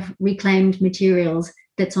built out of reclaimed materials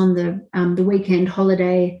that's on the weekend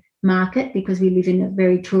holiday market, because we live in a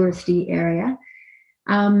very touristy area.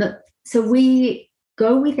 So we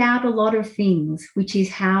go without a lot of things, which is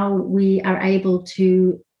how we are able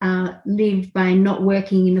to live by not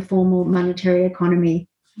working in the formal monetary economy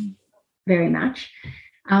very much.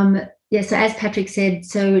 So as Patrick said,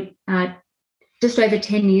 just over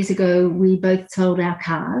 10 years ago, we both sold our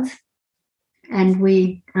cars, and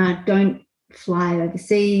we don't fly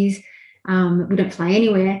overseas. We don't fly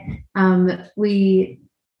anywhere. We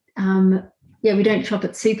don't shop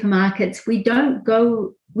at supermarkets. We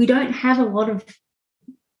don't have a lot of,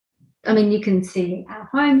 I mean, you can see our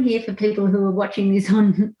home here for people who are watching this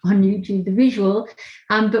on YouTube, the visual,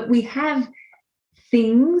 but we have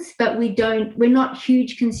things, but we're not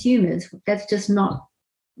huge consumers. That's just not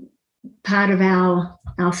part of our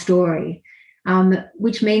story,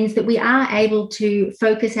 which means that we are able to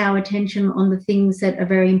focus our attention on the things that are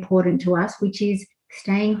very important to us, which is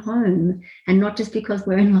staying home, and not just because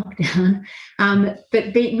we're in lockdown,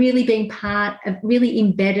 but really being really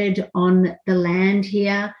embedded on the land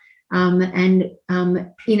here, and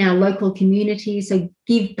in our local community. So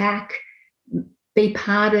give back, be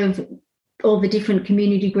part of all the different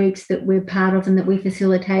community groups that we're part of and that we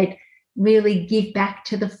facilitate. Really give back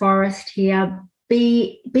to the forest here.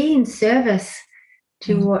 Be in service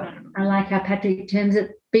to what I like how Patrick terms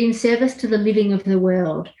it, be in service to the living of the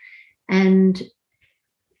world. And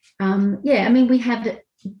I mean, we have,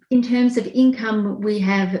 in terms of income, we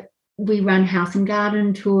run house and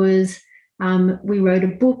garden tours. We wrote a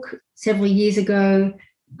book several years ago.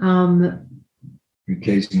 We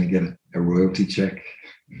occasionally get a royalty check.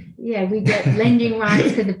 Yeah, we get lending rights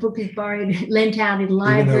because the book is lent out in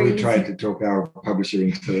libraries. Even though we tried to talk our publisher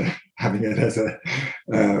into having it as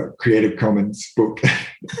a Creative Commons book,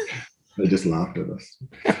 they just laughed at us.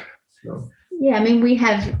 So. Yeah, I mean, we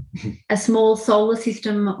have a small solar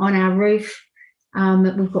system on our roof.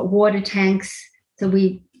 We've got water tanks. So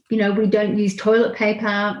we don't use toilet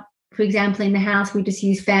paper, for example, in the house. We just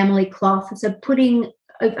use family cloth. So putting,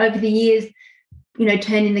 over the years,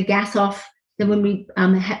 turning the gas off. Then when we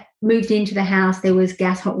moved into the house, there was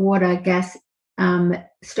gas hot water, gas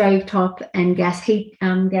stovetop, and gas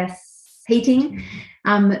heating.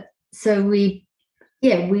 So we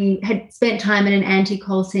had spent time in an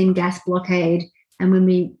anti-coal seam gas blockade, and when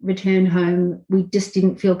we returned home, we just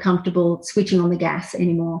didn't feel comfortable switching on the gas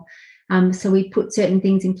anymore. So we put certain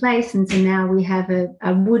things in place, and so now we have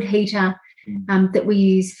a wood heater that we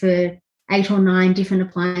use for 8 or 9 different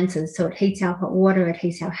appliances. So it heats our hot water, it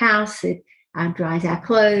heats our house, it dries our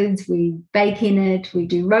clothes, we bake in it, we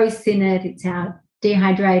do roasts in it, it's our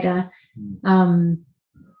dehydrator.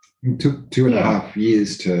 It took 2.5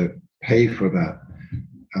 years to pay for that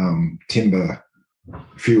timber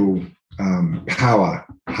fuel power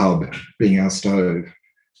hub being our stove.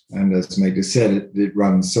 And as Meg just said, it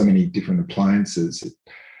runs so many different appliances.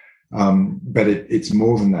 But it's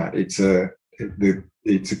more than that. It's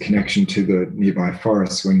a connection to the nearby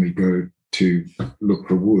forests when we go to look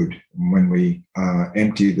for wood. When we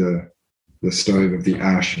empty the stove of the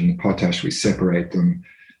ash and the potash, we separate them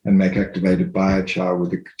and make activated biochar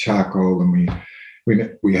with the charcoal, and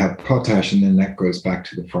we have potash, and then that goes back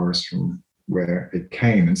to the forest from where it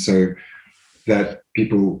came. And so that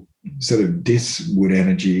people sort of diss wood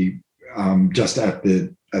energy just at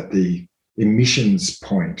the emissions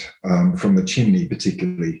point from the chimney,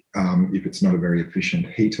 particularly if it's not a very efficient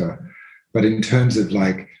heater. But in terms of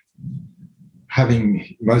like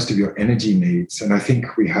having most of your energy needs, and I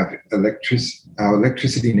think we have our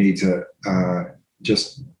electricity needs are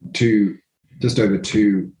just over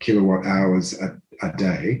 2 kilowatt hours a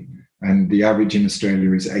day, and the average in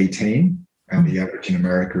Australia is 18, and the average in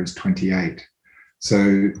America is 28.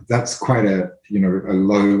 So that's quite a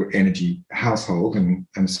low energy household,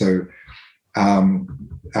 and so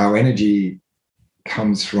our energy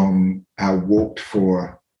comes from our walked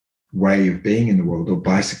for way of being in the world, or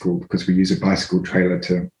bicycle, because we use a bicycle trailer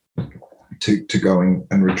to go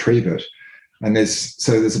and retrieve it. And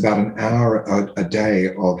there's about an hour a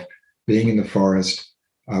day of being in the forest.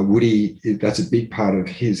 Woody, that's a big part of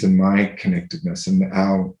his and my connectedness, and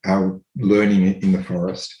our learning in the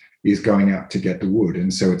forest is going out to get the wood.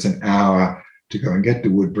 And so it's an hour to go and get the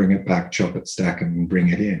wood, bring it back, chop it, stack it, and bring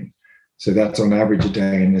it in. So that's on average a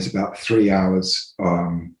day, and there's about 3 hours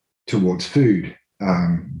towards food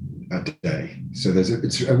a day. So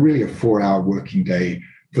it's really a 4-hour working day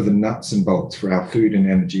for the nuts and bolts, for our food and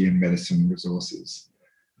energy and medicine resources.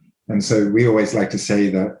 And so we always like to say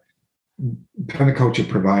that permaculture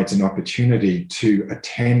provides an opportunity to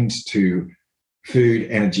attend to food,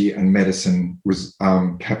 energy, and medicine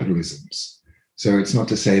capitalisms. So it's not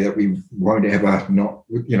to say that we won't ever not,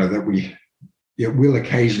 that we will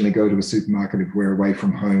occasionally go to a supermarket if we're away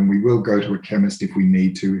from home. We will go to a chemist if we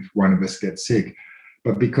need to, if one of us gets sick.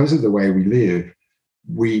 But because of the way we live,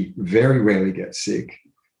 we very rarely get sick.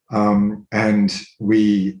 And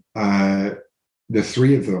we, the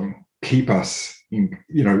three of them, keep us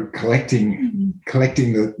collecting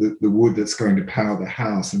the wood that's going to power the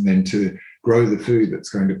house, and then to grow the food that's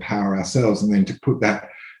going to power ourselves, and then to put that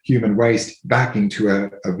human waste back into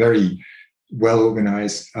a very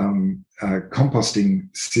well-organized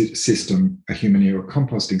composting system, a human manure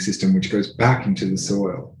composting system, which goes back into the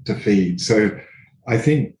soil to feed. So I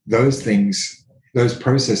think those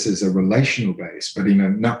processes are relational based, but in a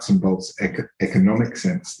nuts and bolts economic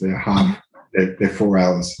sense, they're 4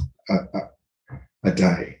 hours a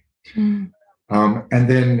day. And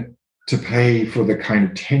then to pay for the kind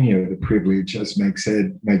of tenure, the privilege, as Meg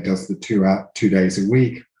said, Meg does the 2 days a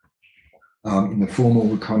week in the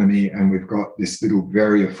formal economy, and we've got this little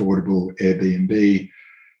very affordable Airbnb,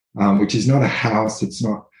 which is not a house.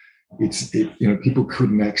 People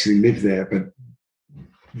couldn't actually live there, but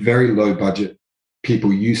very low budget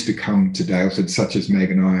people used to come to Daylesford, such as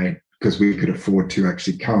Meg and I, because we could afford to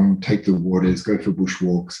actually come, take the waters, go for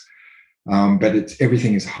bushwalks. But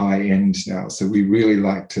everything is high end now. So we really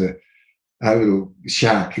like to, our little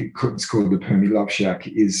shack, it's called the Permi Love Shack,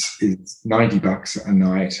 is $90 a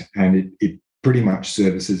night, and it pretty much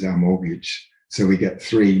services our mortgage. So we get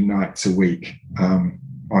 3 nights a week on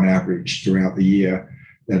average throughout the year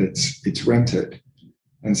that it's rented.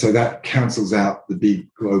 And so that cancels out the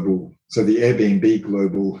big global, so the Airbnb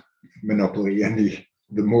global monopoly and the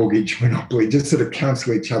mortgage monopoly just sort of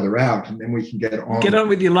cancel each other out, and then we can get on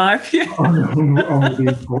with your life. Yeah. on with the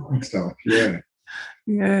important stuff.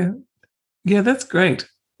 Yeah, that's great.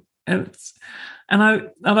 And I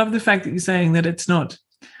love the fact that you're saying that it's not,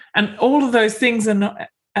 and all of those things are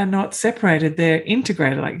not separated. They're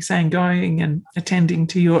integrated. Like you're saying, going and attending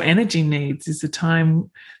to your energy needs is the time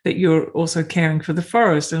that you're also caring for the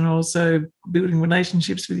forest and also building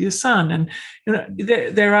relationships with your son. And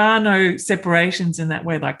there are no separations in that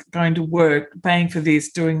way, like going to work, paying for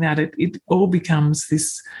this, doing that. It all becomes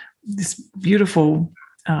this beautiful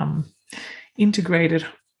integrated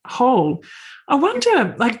whole. I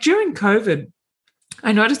wonder, like during COVID,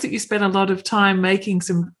 I noticed that you spent a lot of time making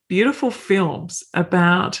some beautiful films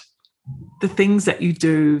about the things that you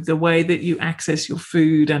do, the way that you access your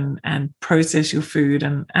food and process your food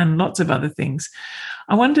and lots of other things.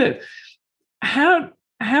 I wonder how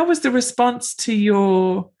was the response to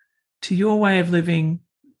your way of living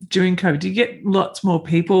during COVID? Do you get lots more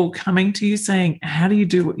people coming to you saying, how do you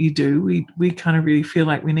do what you do? We kind of really feel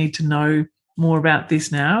like we need to know more about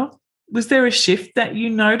this now. Was there a shift that you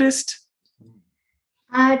noticed?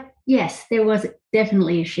 Yes, there was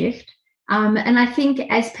definitely a shift. And I think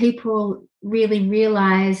as people really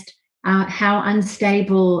realised how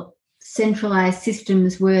unstable centralised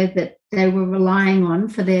systems were that they were relying on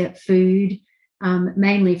for their food,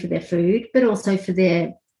 mainly for their food, but also for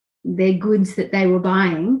their goods that they were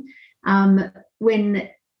buying, when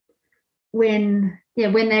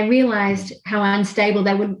they realised how unstable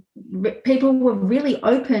they would, people were really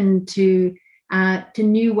open to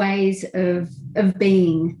new ways of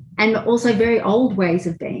being, and also very old ways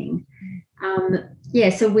of being.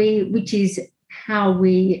 Which is how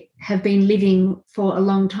we have been living for a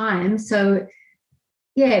long time. So,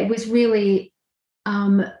 it was really,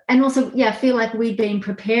 and also, I feel like we'd been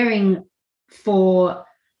preparing for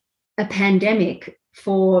a pandemic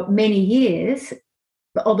for many years,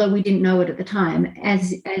 although we didn't know it at the time,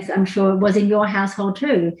 as I'm sure it was in your household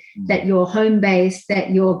too, that you're home-based,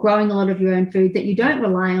 that you're growing a lot of your own food, that you don't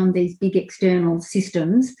rely on these big external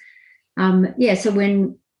systems. So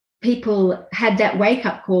when people had that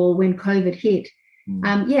wake-up call when COVID hit,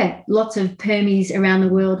 lots of permies around the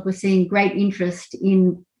world were seeing great interest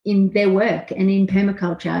in their work and in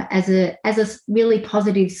permaculture as a really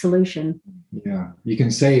positive solution. Yeah, you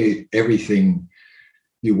can say everything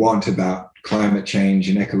you want about climate change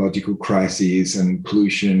and ecological crises and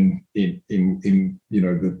pollution in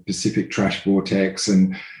the Pacific trash vortex,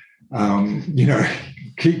 and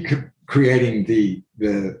keep creating the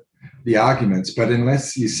arguments, but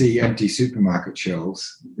unless you see empty supermarket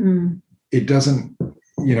shelves, it doesn't.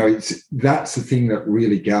 That's the thing that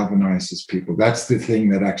really galvanizes people. That's the thing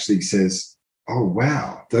that actually says, oh,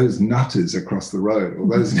 wow, those nutters across the road, or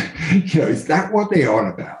those, is that what they're on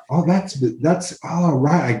about? Oh, that's,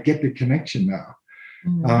 right, I get the connection now.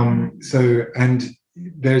 And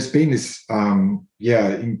there's been this, after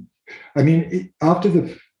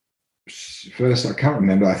the first, I can't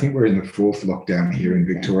remember, I think we're in the 4th lockdown here in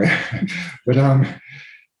Victoria, but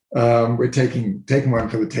we're taking one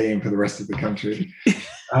for the team for the rest of the country.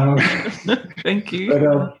 Thank you.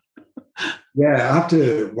 But,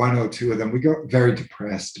 after 1 or 2 of them, we got very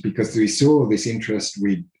depressed because we saw this interest.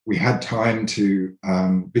 We had time to,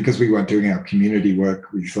 because we weren't doing our community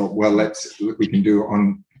work, we thought, well, we can do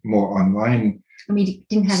more online. And we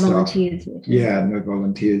didn't have stuff. Volunteers. Yeah, no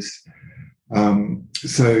volunteers.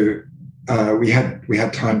 So we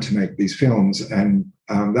had time to make these films, and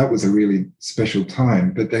that was a really special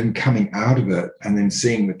time. But then coming out of it and then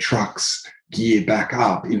seeing the trucks gear back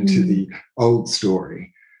up into the old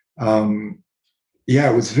story,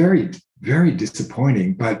 it was very, very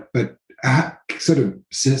disappointing. But sort of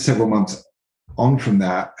several months on from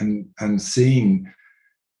that, and seeing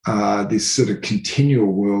this sort of continual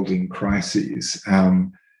world in crises,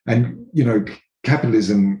 and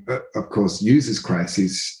capitalism, of course, uses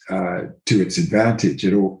crises to its advantage.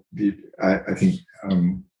 I think,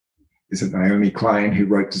 is it Naomi Klein who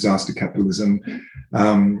wrote Disaster Capitalism?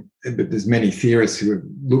 But there's many theorists who have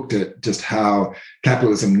looked at just how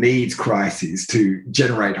capitalism needs crises to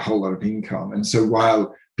generate a whole lot of income. And so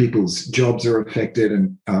while people's jobs are affected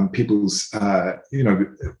and people's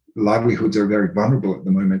livelihoods are very vulnerable at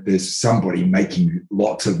the moment, there's somebody making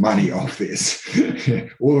lots of money off this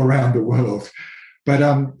all around the world. But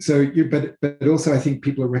also I think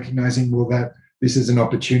people are recognizing, well, that this is an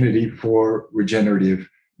opportunity for regenerative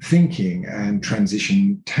thinking and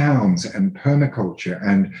transition towns and permaculture.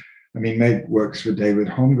 And I mean, Meg works for David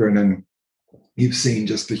Holmgren, and you've seen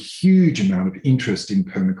just a huge amount of interest in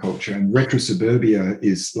permaculture. And Retro Suburbia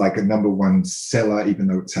is like a #1 seller, even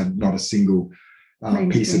though it's had not a single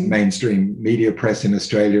piece of mainstream media press in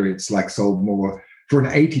Australia. It's like sold more for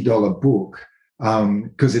an $80 book,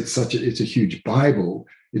 because it's a huge Bible.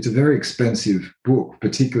 It's a very expensive book,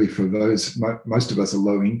 particularly for those, most of us are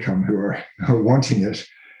low income who are wanting it.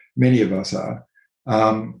 Many of us are.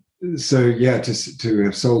 To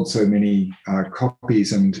have sold so many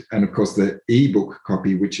copies, and of course the ebook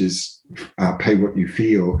copy, which is Pay What You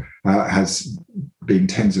Feel, has been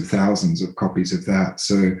tens of thousands of copies of that.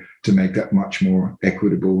 So to make that much more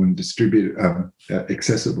equitable and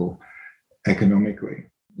accessible economically.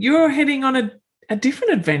 You're heading on a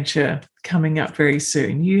different adventure coming up very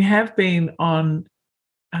soon. You have been on,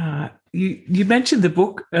 you mentioned the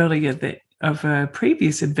book earlier of a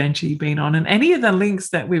previous adventure you've been on, and any of the links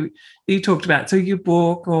that you talked about, so your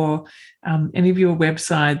book or any of your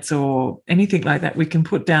websites or anything like that, we can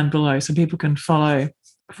put down below so people can follow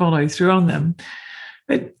through on them.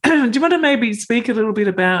 But do you want to maybe speak a little bit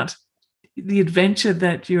about the adventure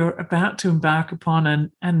that you're about to embark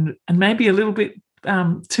upon, and maybe a little bit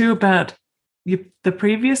too about the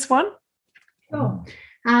previous one? Sure.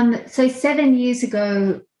 So 7 years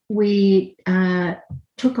ago, we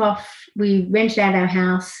took off. We rented out our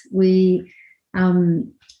house. We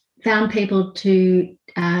found people to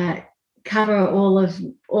cover all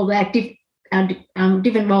our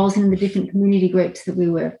different roles in the different community groups that we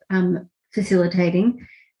were facilitating,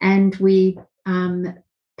 and we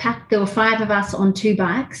packed. There were 5 of us on 2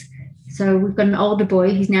 bikes. So we've got an older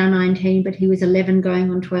boy. He's now 19, but he was 11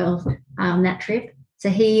 going on 12 on that trip. So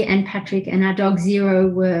he and Patrick and our dog Zero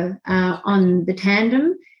were on the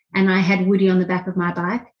tandem, and I had Woody on the back of my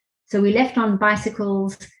bike. So we left on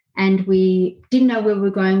bicycles, and we didn't know where we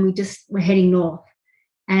were going. We just were heading north,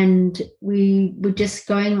 and we were just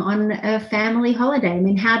going on a family holiday. I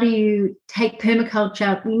mean, how do you take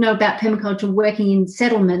permaculture? We know about permaculture working in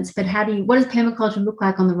settlements, but what does permaculture look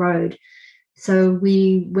like on the road? So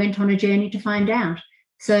we went on a journey to find out.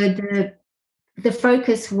 So the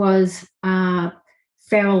focus was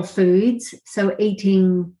feral foods, so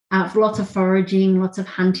eating lots of foraging, lots of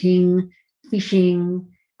hunting, fishing,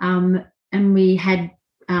 and we had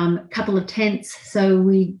a couple of tents, so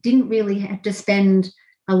we didn't really have to spend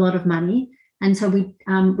a lot of money. And so we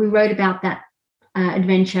wrote about that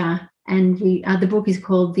adventure, and the book is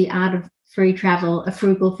called The Art of Free Travel, A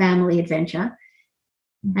Frugal Family Adventure.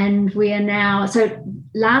 And we are now, so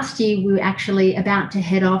last year we were actually about to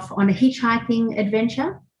head off on a hitchhiking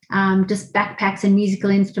adventure, just backpacks and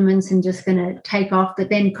musical instruments, and just going to take off. But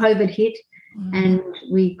then COVID hit, and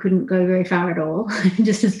we couldn't go very far at all,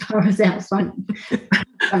 just as far as our front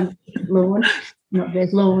lawn, not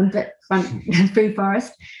there's lawn, but front food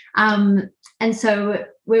forest. And so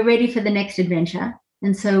we're ready for the next adventure.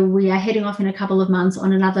 And so we are heading off in a couple of months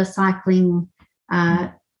on another cycling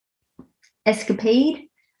escapade.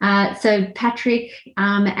 So Patrick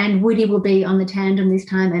and Woody will be on the tandem this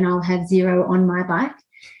time, and I'll have Zero on my bike.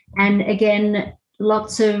 And again,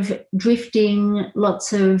 lots of drifting,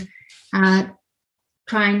 lots of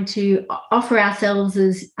trying to offer ourselves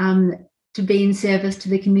as to be in service to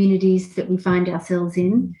the communities that we find ourselves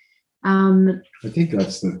in. I think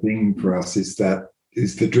that's the thing for us, is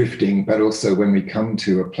the drifting, but also when we come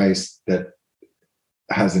to a place that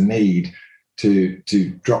has a need to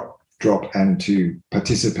drop and to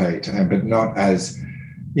participate, but not as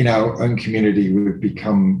in our own community. We've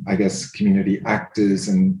become, I guess, community actors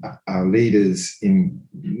and leaders in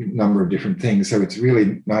a number of different things. So it's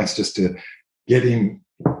really nice just to get in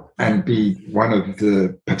and be one of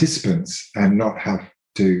the participants and not have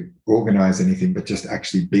to organize anything, but just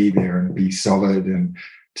actually be there and be solid and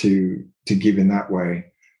to give in that way.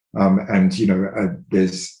 And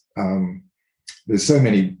there's so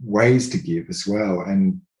many ways to give as well,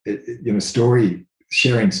 and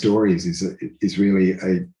sharing stories is really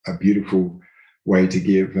a beautiful way to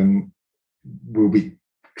give. And we'll be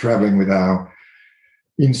traveling with our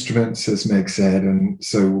instruments, as Meg said, and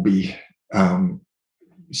so we'll be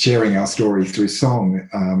sharing our story through song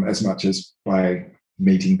as much as by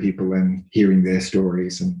meeting people and hearing their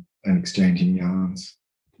stories and exchanging yarns.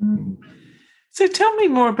 So tell me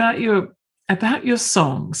more about your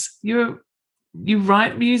songs. You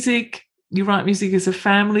write music. You write music as a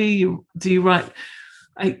family. You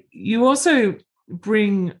also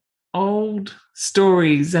bring old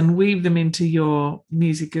stories and weave them into your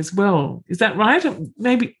music as well. Is that right?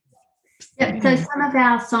 Maybe. Yeah, so some of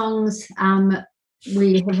our songs,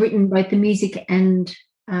 we have written both the music and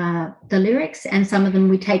the lyrics, and some of them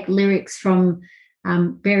we take lyrics from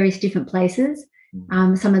various different places.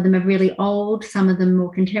 Some of them are really old, some of them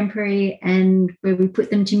more contemporary, and where we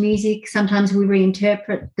put them to music. Sometimes we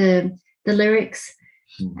reinterpret the lyrics,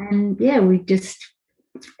 and we just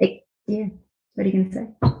what are you going to say?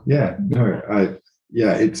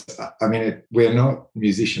 We're not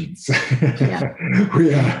musicians.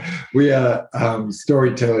 We are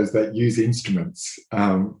storytellers that use instruments,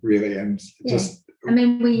 really, and just. I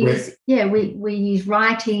mean, we use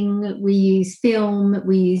writing, we use film,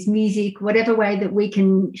 we use music, whatever way that we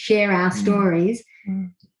can share our stories.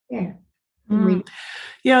 I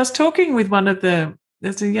was talking with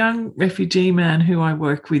there's a young refugee man who I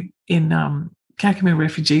work with in Kakuma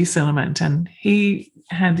Refugee Settlement, and he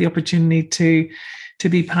had the opportunity to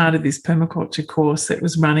be part of this permaculture course that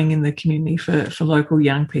was running in the community for local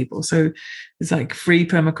young people. So there's like free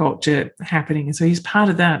permaculture happening, and so he's part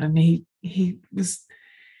of that, and he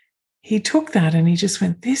took that and he just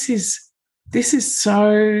went, this is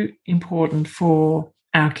so important for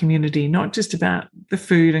our community, not just about the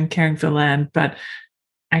food and caring for land, but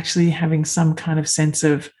actually having some kind of sense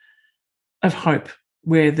of hope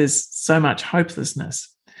where there's so much hopelessness.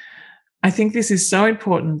 I think this is so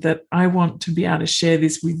important that I want to be able to share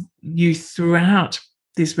this with you throughout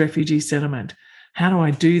this refugee settlement. How do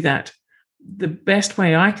I do that? The best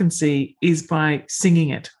way I can see is by singing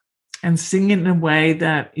it, and sing it in a way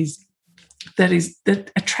that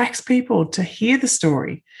attracts people to hear the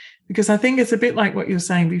story. Because I think it's a bit like what you were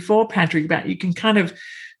saying before, Patrick, about you can kind of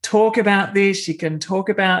talk about this, you can talk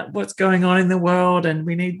about what's going on in the world and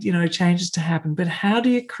we need, changes to happen. But how do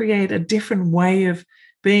you create a different way of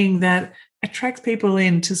being that attracts people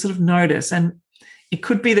in to sort of notice? And it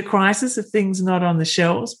could be the crisis of things not on the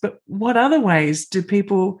shelves, but what other ways do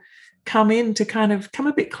people come in to kind of come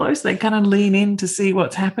a bit closer? They kind of lean in to see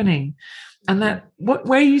what's happening. And that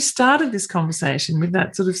where you started this conversation with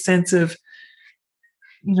that sort of sense of,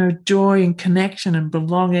 joy and connection and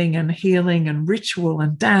belonging and healing and ritual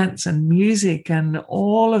and dance and music and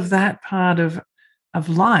all of that part of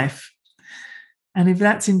life. And if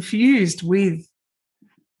that's infused with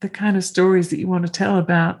the kind of stories that you want to tell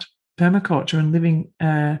about permaculture and living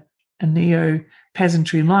a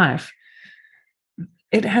neo-peasantry life,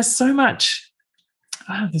 it has so much,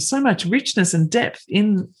 there's so much richness and depth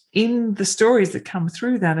in the stories that come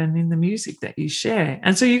through that and in the music that you share.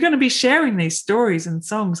 And so you're going to be sharing these stories and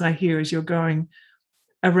songs, I hear, as you're going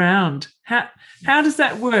around. How does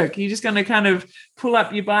that work? Are you just going to kind of pull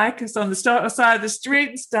up your bike on the side of the street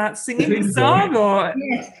and start singing the song? Or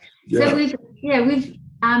yes. Yeah. So we've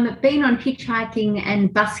been on hitchhiking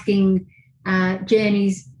and busking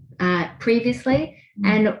journeys previously,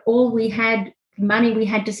 and all money we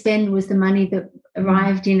had to spend was the money that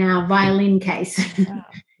arrived in our violin case. Wow.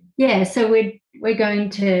 So we're going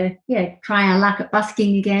to try our luck at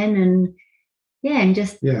busking again and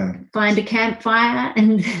just find a campfire.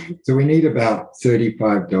 And so we need about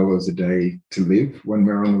 $35 a day to live when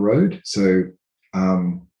we're on the road. So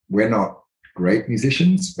we're not great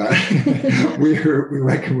musicians, but we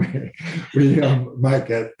reckon we might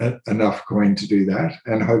get enough coin to do that,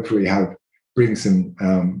 and hopefully bring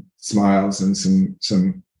some smiles and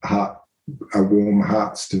some warm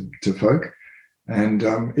hearts to folk. And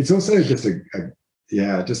it's also just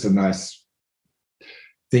a nice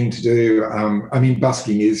thing to do. I mean,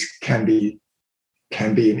 busking can be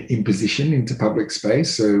an imposition into public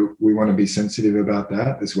space, so we want to be sensitive about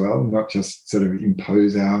that as well, not just sort of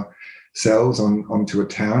impose ourselves onto a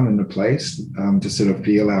town and a place, to sort of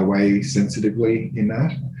feel our way sensitively in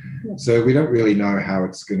that. So we don't really know how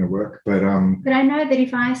it's going to work, but I know that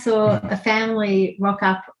if I saw a family rock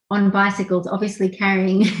up on bicycles, obviously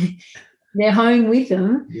carrying their home with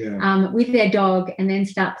them, yeah. With their dog, and then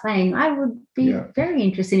start playing. I would be very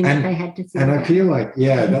interested in what they had to say. And I feel like,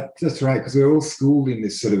 that's right, because we're all schooled in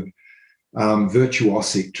this sort of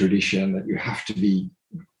virtuosic tradition that you have to be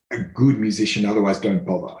a good musician, otherwise don't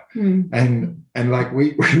bother. And like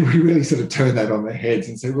we really sort of turn that on their heads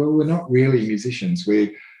and say, well, we're not really musicians.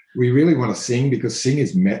 We really want to sing, because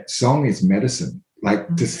song is medicine.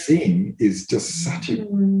 Like to sing is just such a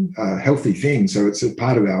healthy thing. So it's a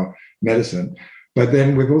part of our medicine. But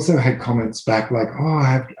then we've also had comments back like, oh,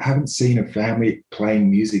 I haven't seen a family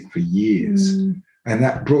playing music for years. And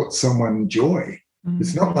that brought someone joy.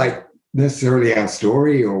 It's not like necessarily our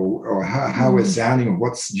story or how we're sounding or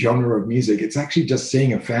what's genre of music. It's actually just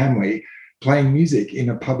seeing a family playing music in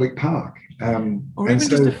a public park. Or even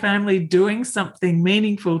just a family doing something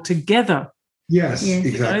meaningful together. Yes,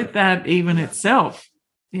 exactly. That even itself.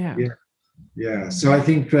 Yeah. So I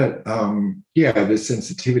think that, there's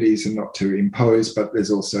sensitivities and not to impose, but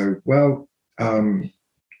there's also, the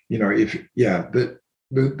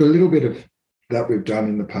little bit of that we've done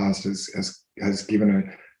in the past has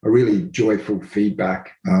given a really joyful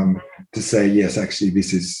feedback to say, yes, actually,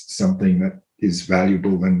 this is something that is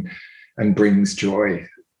valuable and brings joy.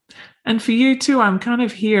 And for you too, I'm kind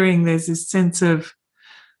of hearing there's this sense of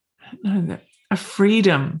a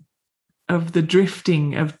freedom of the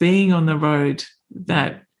drifting, of being on the road,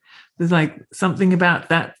 that there's like something about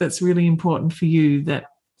that's really important for you, that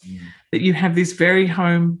you have this very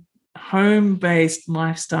home-based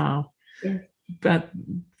lifestyle, but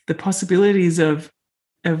the possibilities of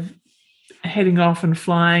heading off and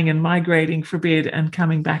flying and migrating for a bit and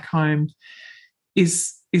coming back home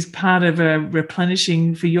is part of a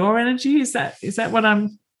replenishing for your energy. Is that what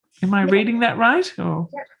am I reading that right? Or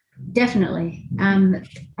definitely. And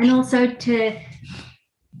also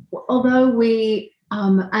although we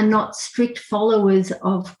are not strict followers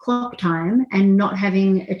of clock time, and not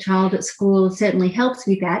having a child at school certainly helps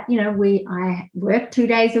with that. I work 2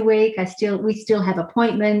 days a week. We still have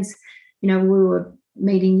appointments. We were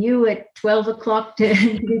meeting you at 12 o'clock to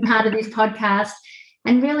be part of this podcast,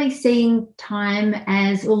 and really seeing time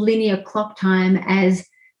or linear clock time as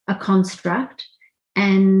a construct,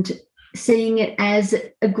 and seeing it as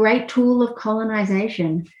a great tool of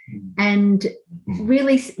colonization, and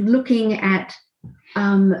really looking at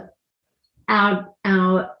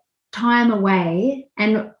our time away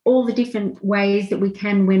and all the different ways that we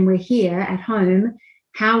can, when we're here at home,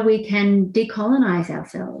 how we can decolonize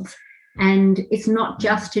ourselves. And it's not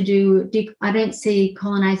just to do, I don't see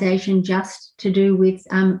colonization just to do with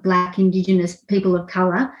Black, Indigenous people of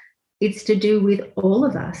colour. It's to do with all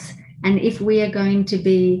of us. And if we are going to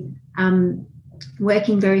be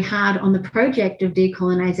working very hard on the project of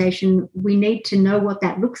decolonization, we need to know what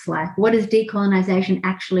that looks like. What does decolonization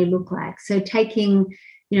actually look like? So taking,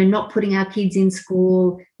 not putting our kids in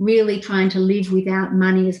school, really trying to live without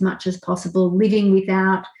money as much as possible, living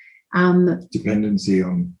without dependency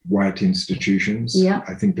on white institutions.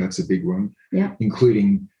 I think that's a big one,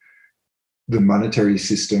 including the monetary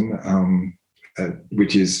system,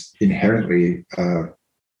 which is inherently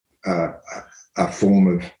a form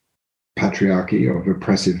of patriarchy, of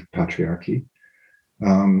oppressive patriarchy.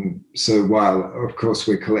 So while, of course,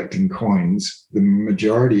 we're collecting coins, the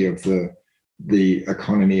majority of the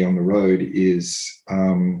economy on the road is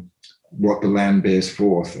what the land bears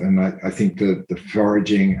forth. And I think the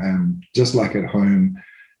foraging, just like at home,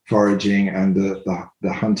 foraging and the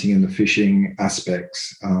hunting and the fishing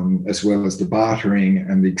aspects, as well as the bartering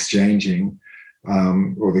and the exchanging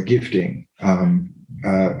or the gifting,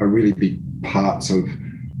 are really big parts of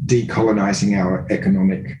decolonizing our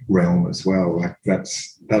economic realm as well. Like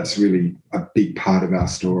that's really a big part of our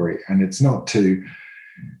story. And it's not to,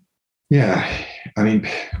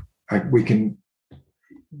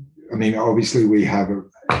 obviously we have a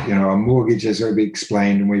mortgage, as already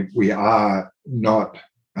explained, and we are not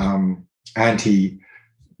anti-money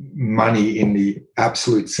in the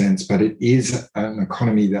absolute sense, but it is an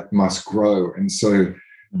economy that must grow. And so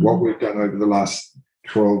what we've done over the last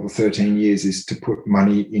 12 or 13 years is to put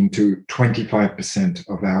money into 25%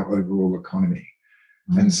 of our overall economy.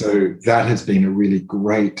 And so that has been a really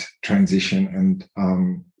great transition. And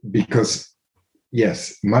because,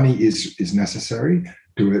 yes, money is necessary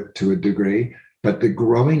to a degree, but the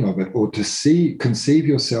growing of it, or to conceive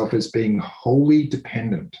yourself as being wholly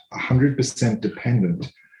dependent, 100%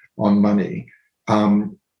 dependent on money,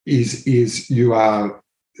 is you are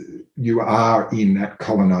in that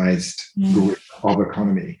colonized group of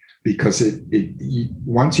economy, because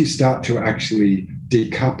once you start to actually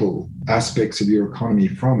decouple aspects of your economy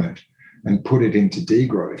from it and put it into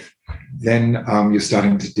degrowth, then you're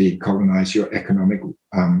starting to decolonize your economic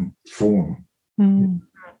form.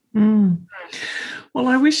 Well,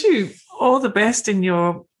 I wish you all the best in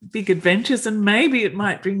your big adventures, and maybe it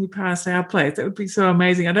might bring you past our place. That would be so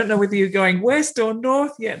amazing. I don't know whether you're going west or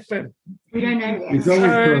north yet, but we don't know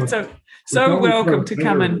yet. So welcome to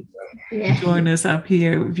come and join us up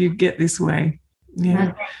here if you get this way.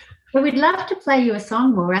 Yeah. But we'd love to play you a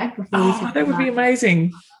song, Morag, before we say that would be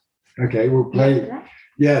amazing. Okay, we'll play.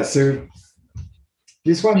 Yeah, so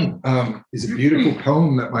this one is a beautiful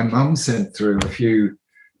poem that my mum sent through a few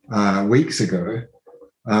weeks ago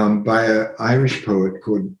by an Irish poet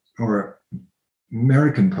or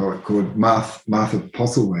American poet called Martha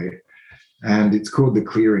Postlethwaite, and it's called The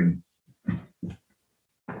Clearing.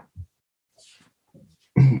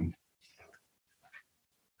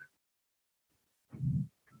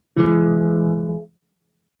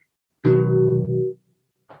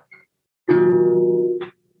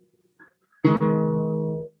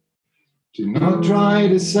 Do not try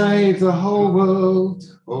to save the whole world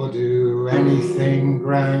or do anything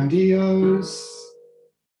grandiose.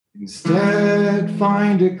 Instead,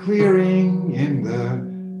 find a clearing in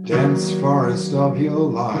the dense forest of your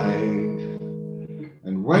life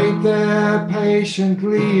and wait there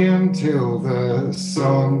patiently until the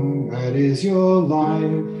song that is your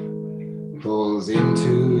life falls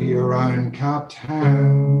into your own cupped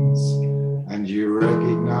hands and you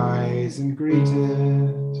recognize and greet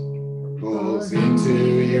it. Falls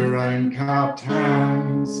into your own cupped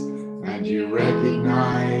hands and you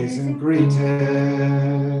recognize and greet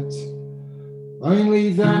it.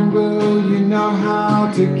 Only then will you know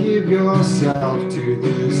how to give yourself to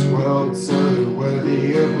this world so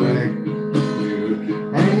worthy of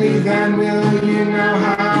rescue. Only then will you know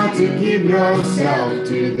how to give yourself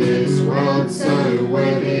to this world so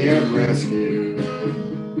worthy of rescue.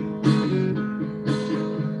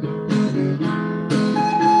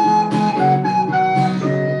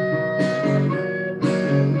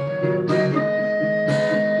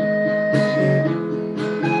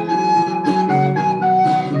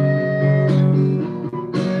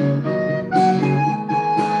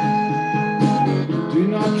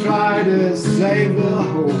 Save the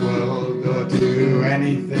whole world or do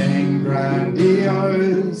anything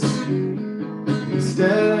grandiose.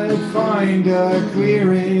 Instead, find a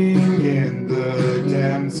clearing in the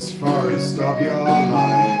dense forest of your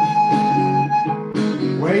life.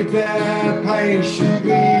 Wait there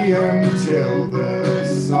patiently until the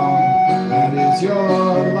song that is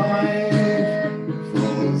your life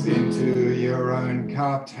falls into your own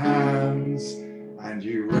cupped hands and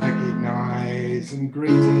you recognize and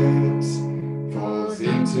greet it. Falls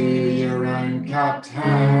into your own cupped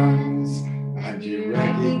hands and you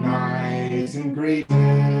recognize and greet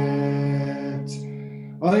it.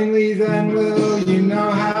 Only then will you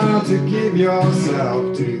know how to give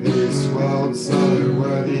yourself to this world so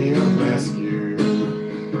worthy of rescue.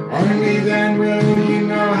 Only then will you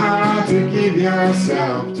know how to give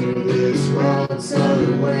yourself to this world so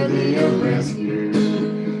worthy of rescue.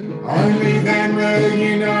 Only then will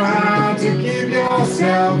you know how to give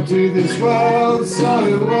yourself to this world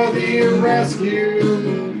so worthy of rescue.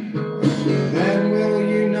 Then will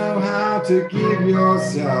you know how to give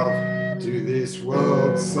yourself to this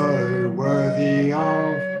world so worthy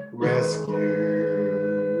of rescue.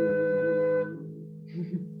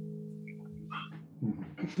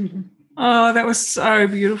 Oh, that was so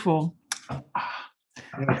beautiful. Yeah,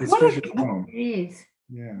 it is.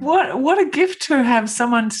 Yeah. What a gift to have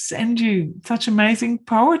someone send you such amazing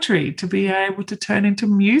poetry to be able to turn into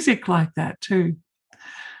music like that too.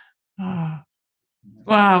 Oh,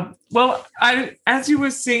 wow. Well, as you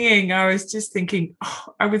were singing, I was just thinking,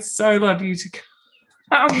 I would so love you to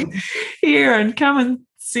come here and come and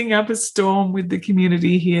sing up a storm with the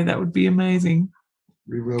community here. That would be amazing.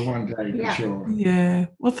 We will one day, for sure. Yeah.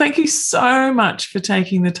 Well, thank you so much for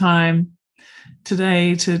taking the time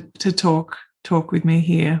today to talk with me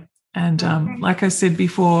here. And like I said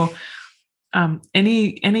before,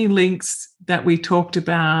 any links that we talked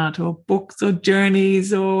about or books or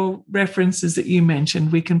journeys or references that you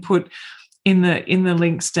mentioned, we can put in the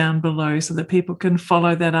links down below so that people can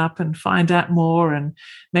follow that up and find out more. And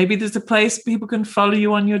maybe there's a place people can follow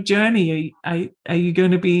you on your journey. Are you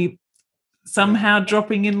going to be somehow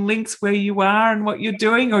dropping in links where you are and what you're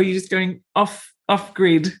doing, or are you just going off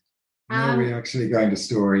grid? No, we're actually going to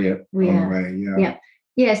story it on the way.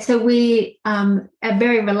 Yeah. So we are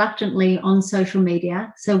very reluctantly on social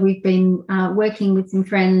media. So we've been working with some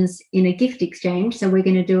friends in a gift exchange. So we're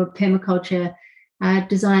going to do a permaculture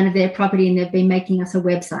design of their property, and they've been making us a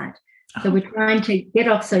website. So we're trying to get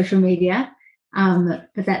off social media, but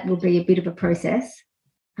that will be a bit of a process.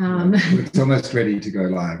 It's almost ready to go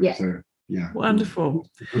live. Yeah. So Yeah. Wonderful.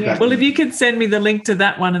 Yeah. Well, if you could send me the link to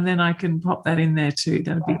that one and then I can pop that in there too,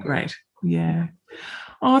 that would be great. Yeah.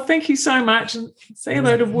 Oh, thank you so much. And say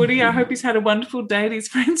hello to Woody. I hope he's had a wonderful day at his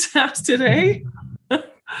friend's house today.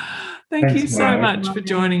 Thanks you so much for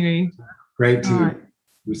joining me. Great to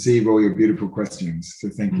receive all your beautiful questions. So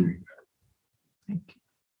thank you. Thank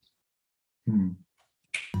you.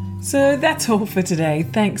 So that's all for today.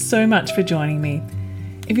 Thanks so much for joining me.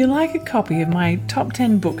 If you like a copy of my top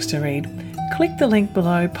 10 books to read, click the link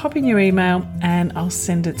below, pop in your email, and I'll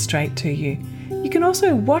send it straight to you. You can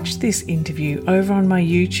also watch this interview over on my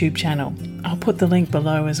YouTube channel. I'll put the link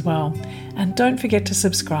below as well. And don't forget to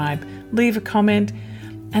subscribe, leave a comment,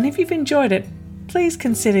 and if you've enjoyed it, please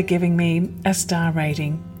consider giving me a star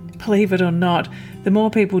rating. Believe it or not, the more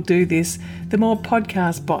people do this, the more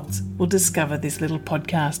podcast bots will discover this little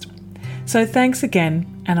podcast. So thanks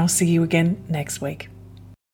again, and I'll see you again next week.